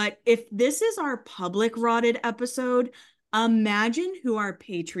far, but if this is our public rotted episode, imagine who our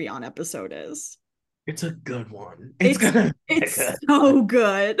Patreon episode is. It's a good one. It's It's gonna be it's so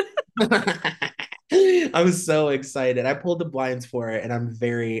good. good. I'm so excited. I pulled the blinds for it and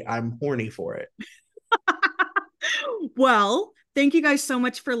I'm horny for it. Well, thank you guys so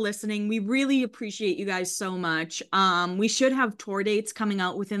much for listening. We really appreciate you guys so much. We should have tour dates coming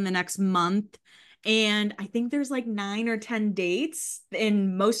out within the next month. And I think there's like 9 or 10 dates,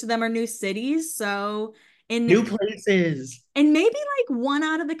 and most of them are new cities. So, New and places. and maybe like one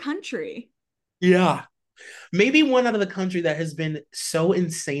out of the country. Yeah. Maybe one out of the country that has been so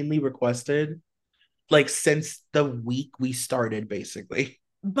insanely requested, like since the week we started, basically.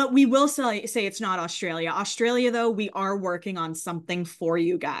 But we will say it's not Australia. Australia, though, we are working on something for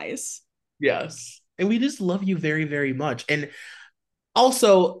you guys. Yes. And we just love you very, very much. And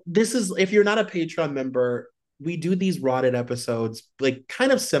also, this is if you're not a Patreon member, we do these rotted episodes like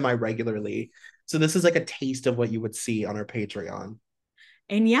kind of semi-regularly. So this is like a taste of what you would see on our Patreon.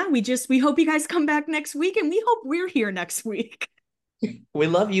 And yeah, we hope you guys come back next week, and we hope we're here next week. We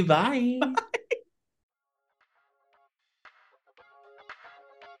love you. Bye.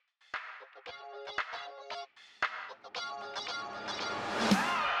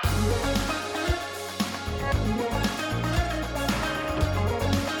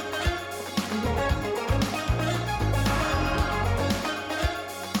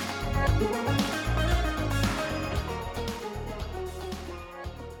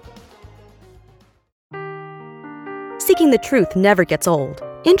 Seeking the truth never gets old.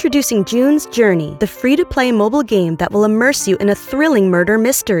 Introducing June's Journey, the free-to-play mobile game that will immerse you in a thrilling murder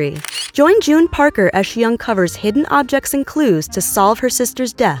mystery. Join June Parker as she uncovers hidden objects and clues to solve her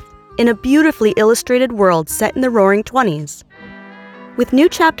sister's death in a beautifully illustrated world set in the Roaring '20s. With new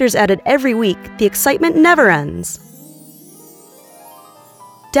chapters added every week, the excitement never ends.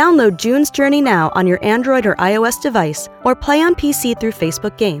 Download June's Journey now on your Android or iOS device, or play on PC through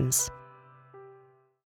Facebook Games.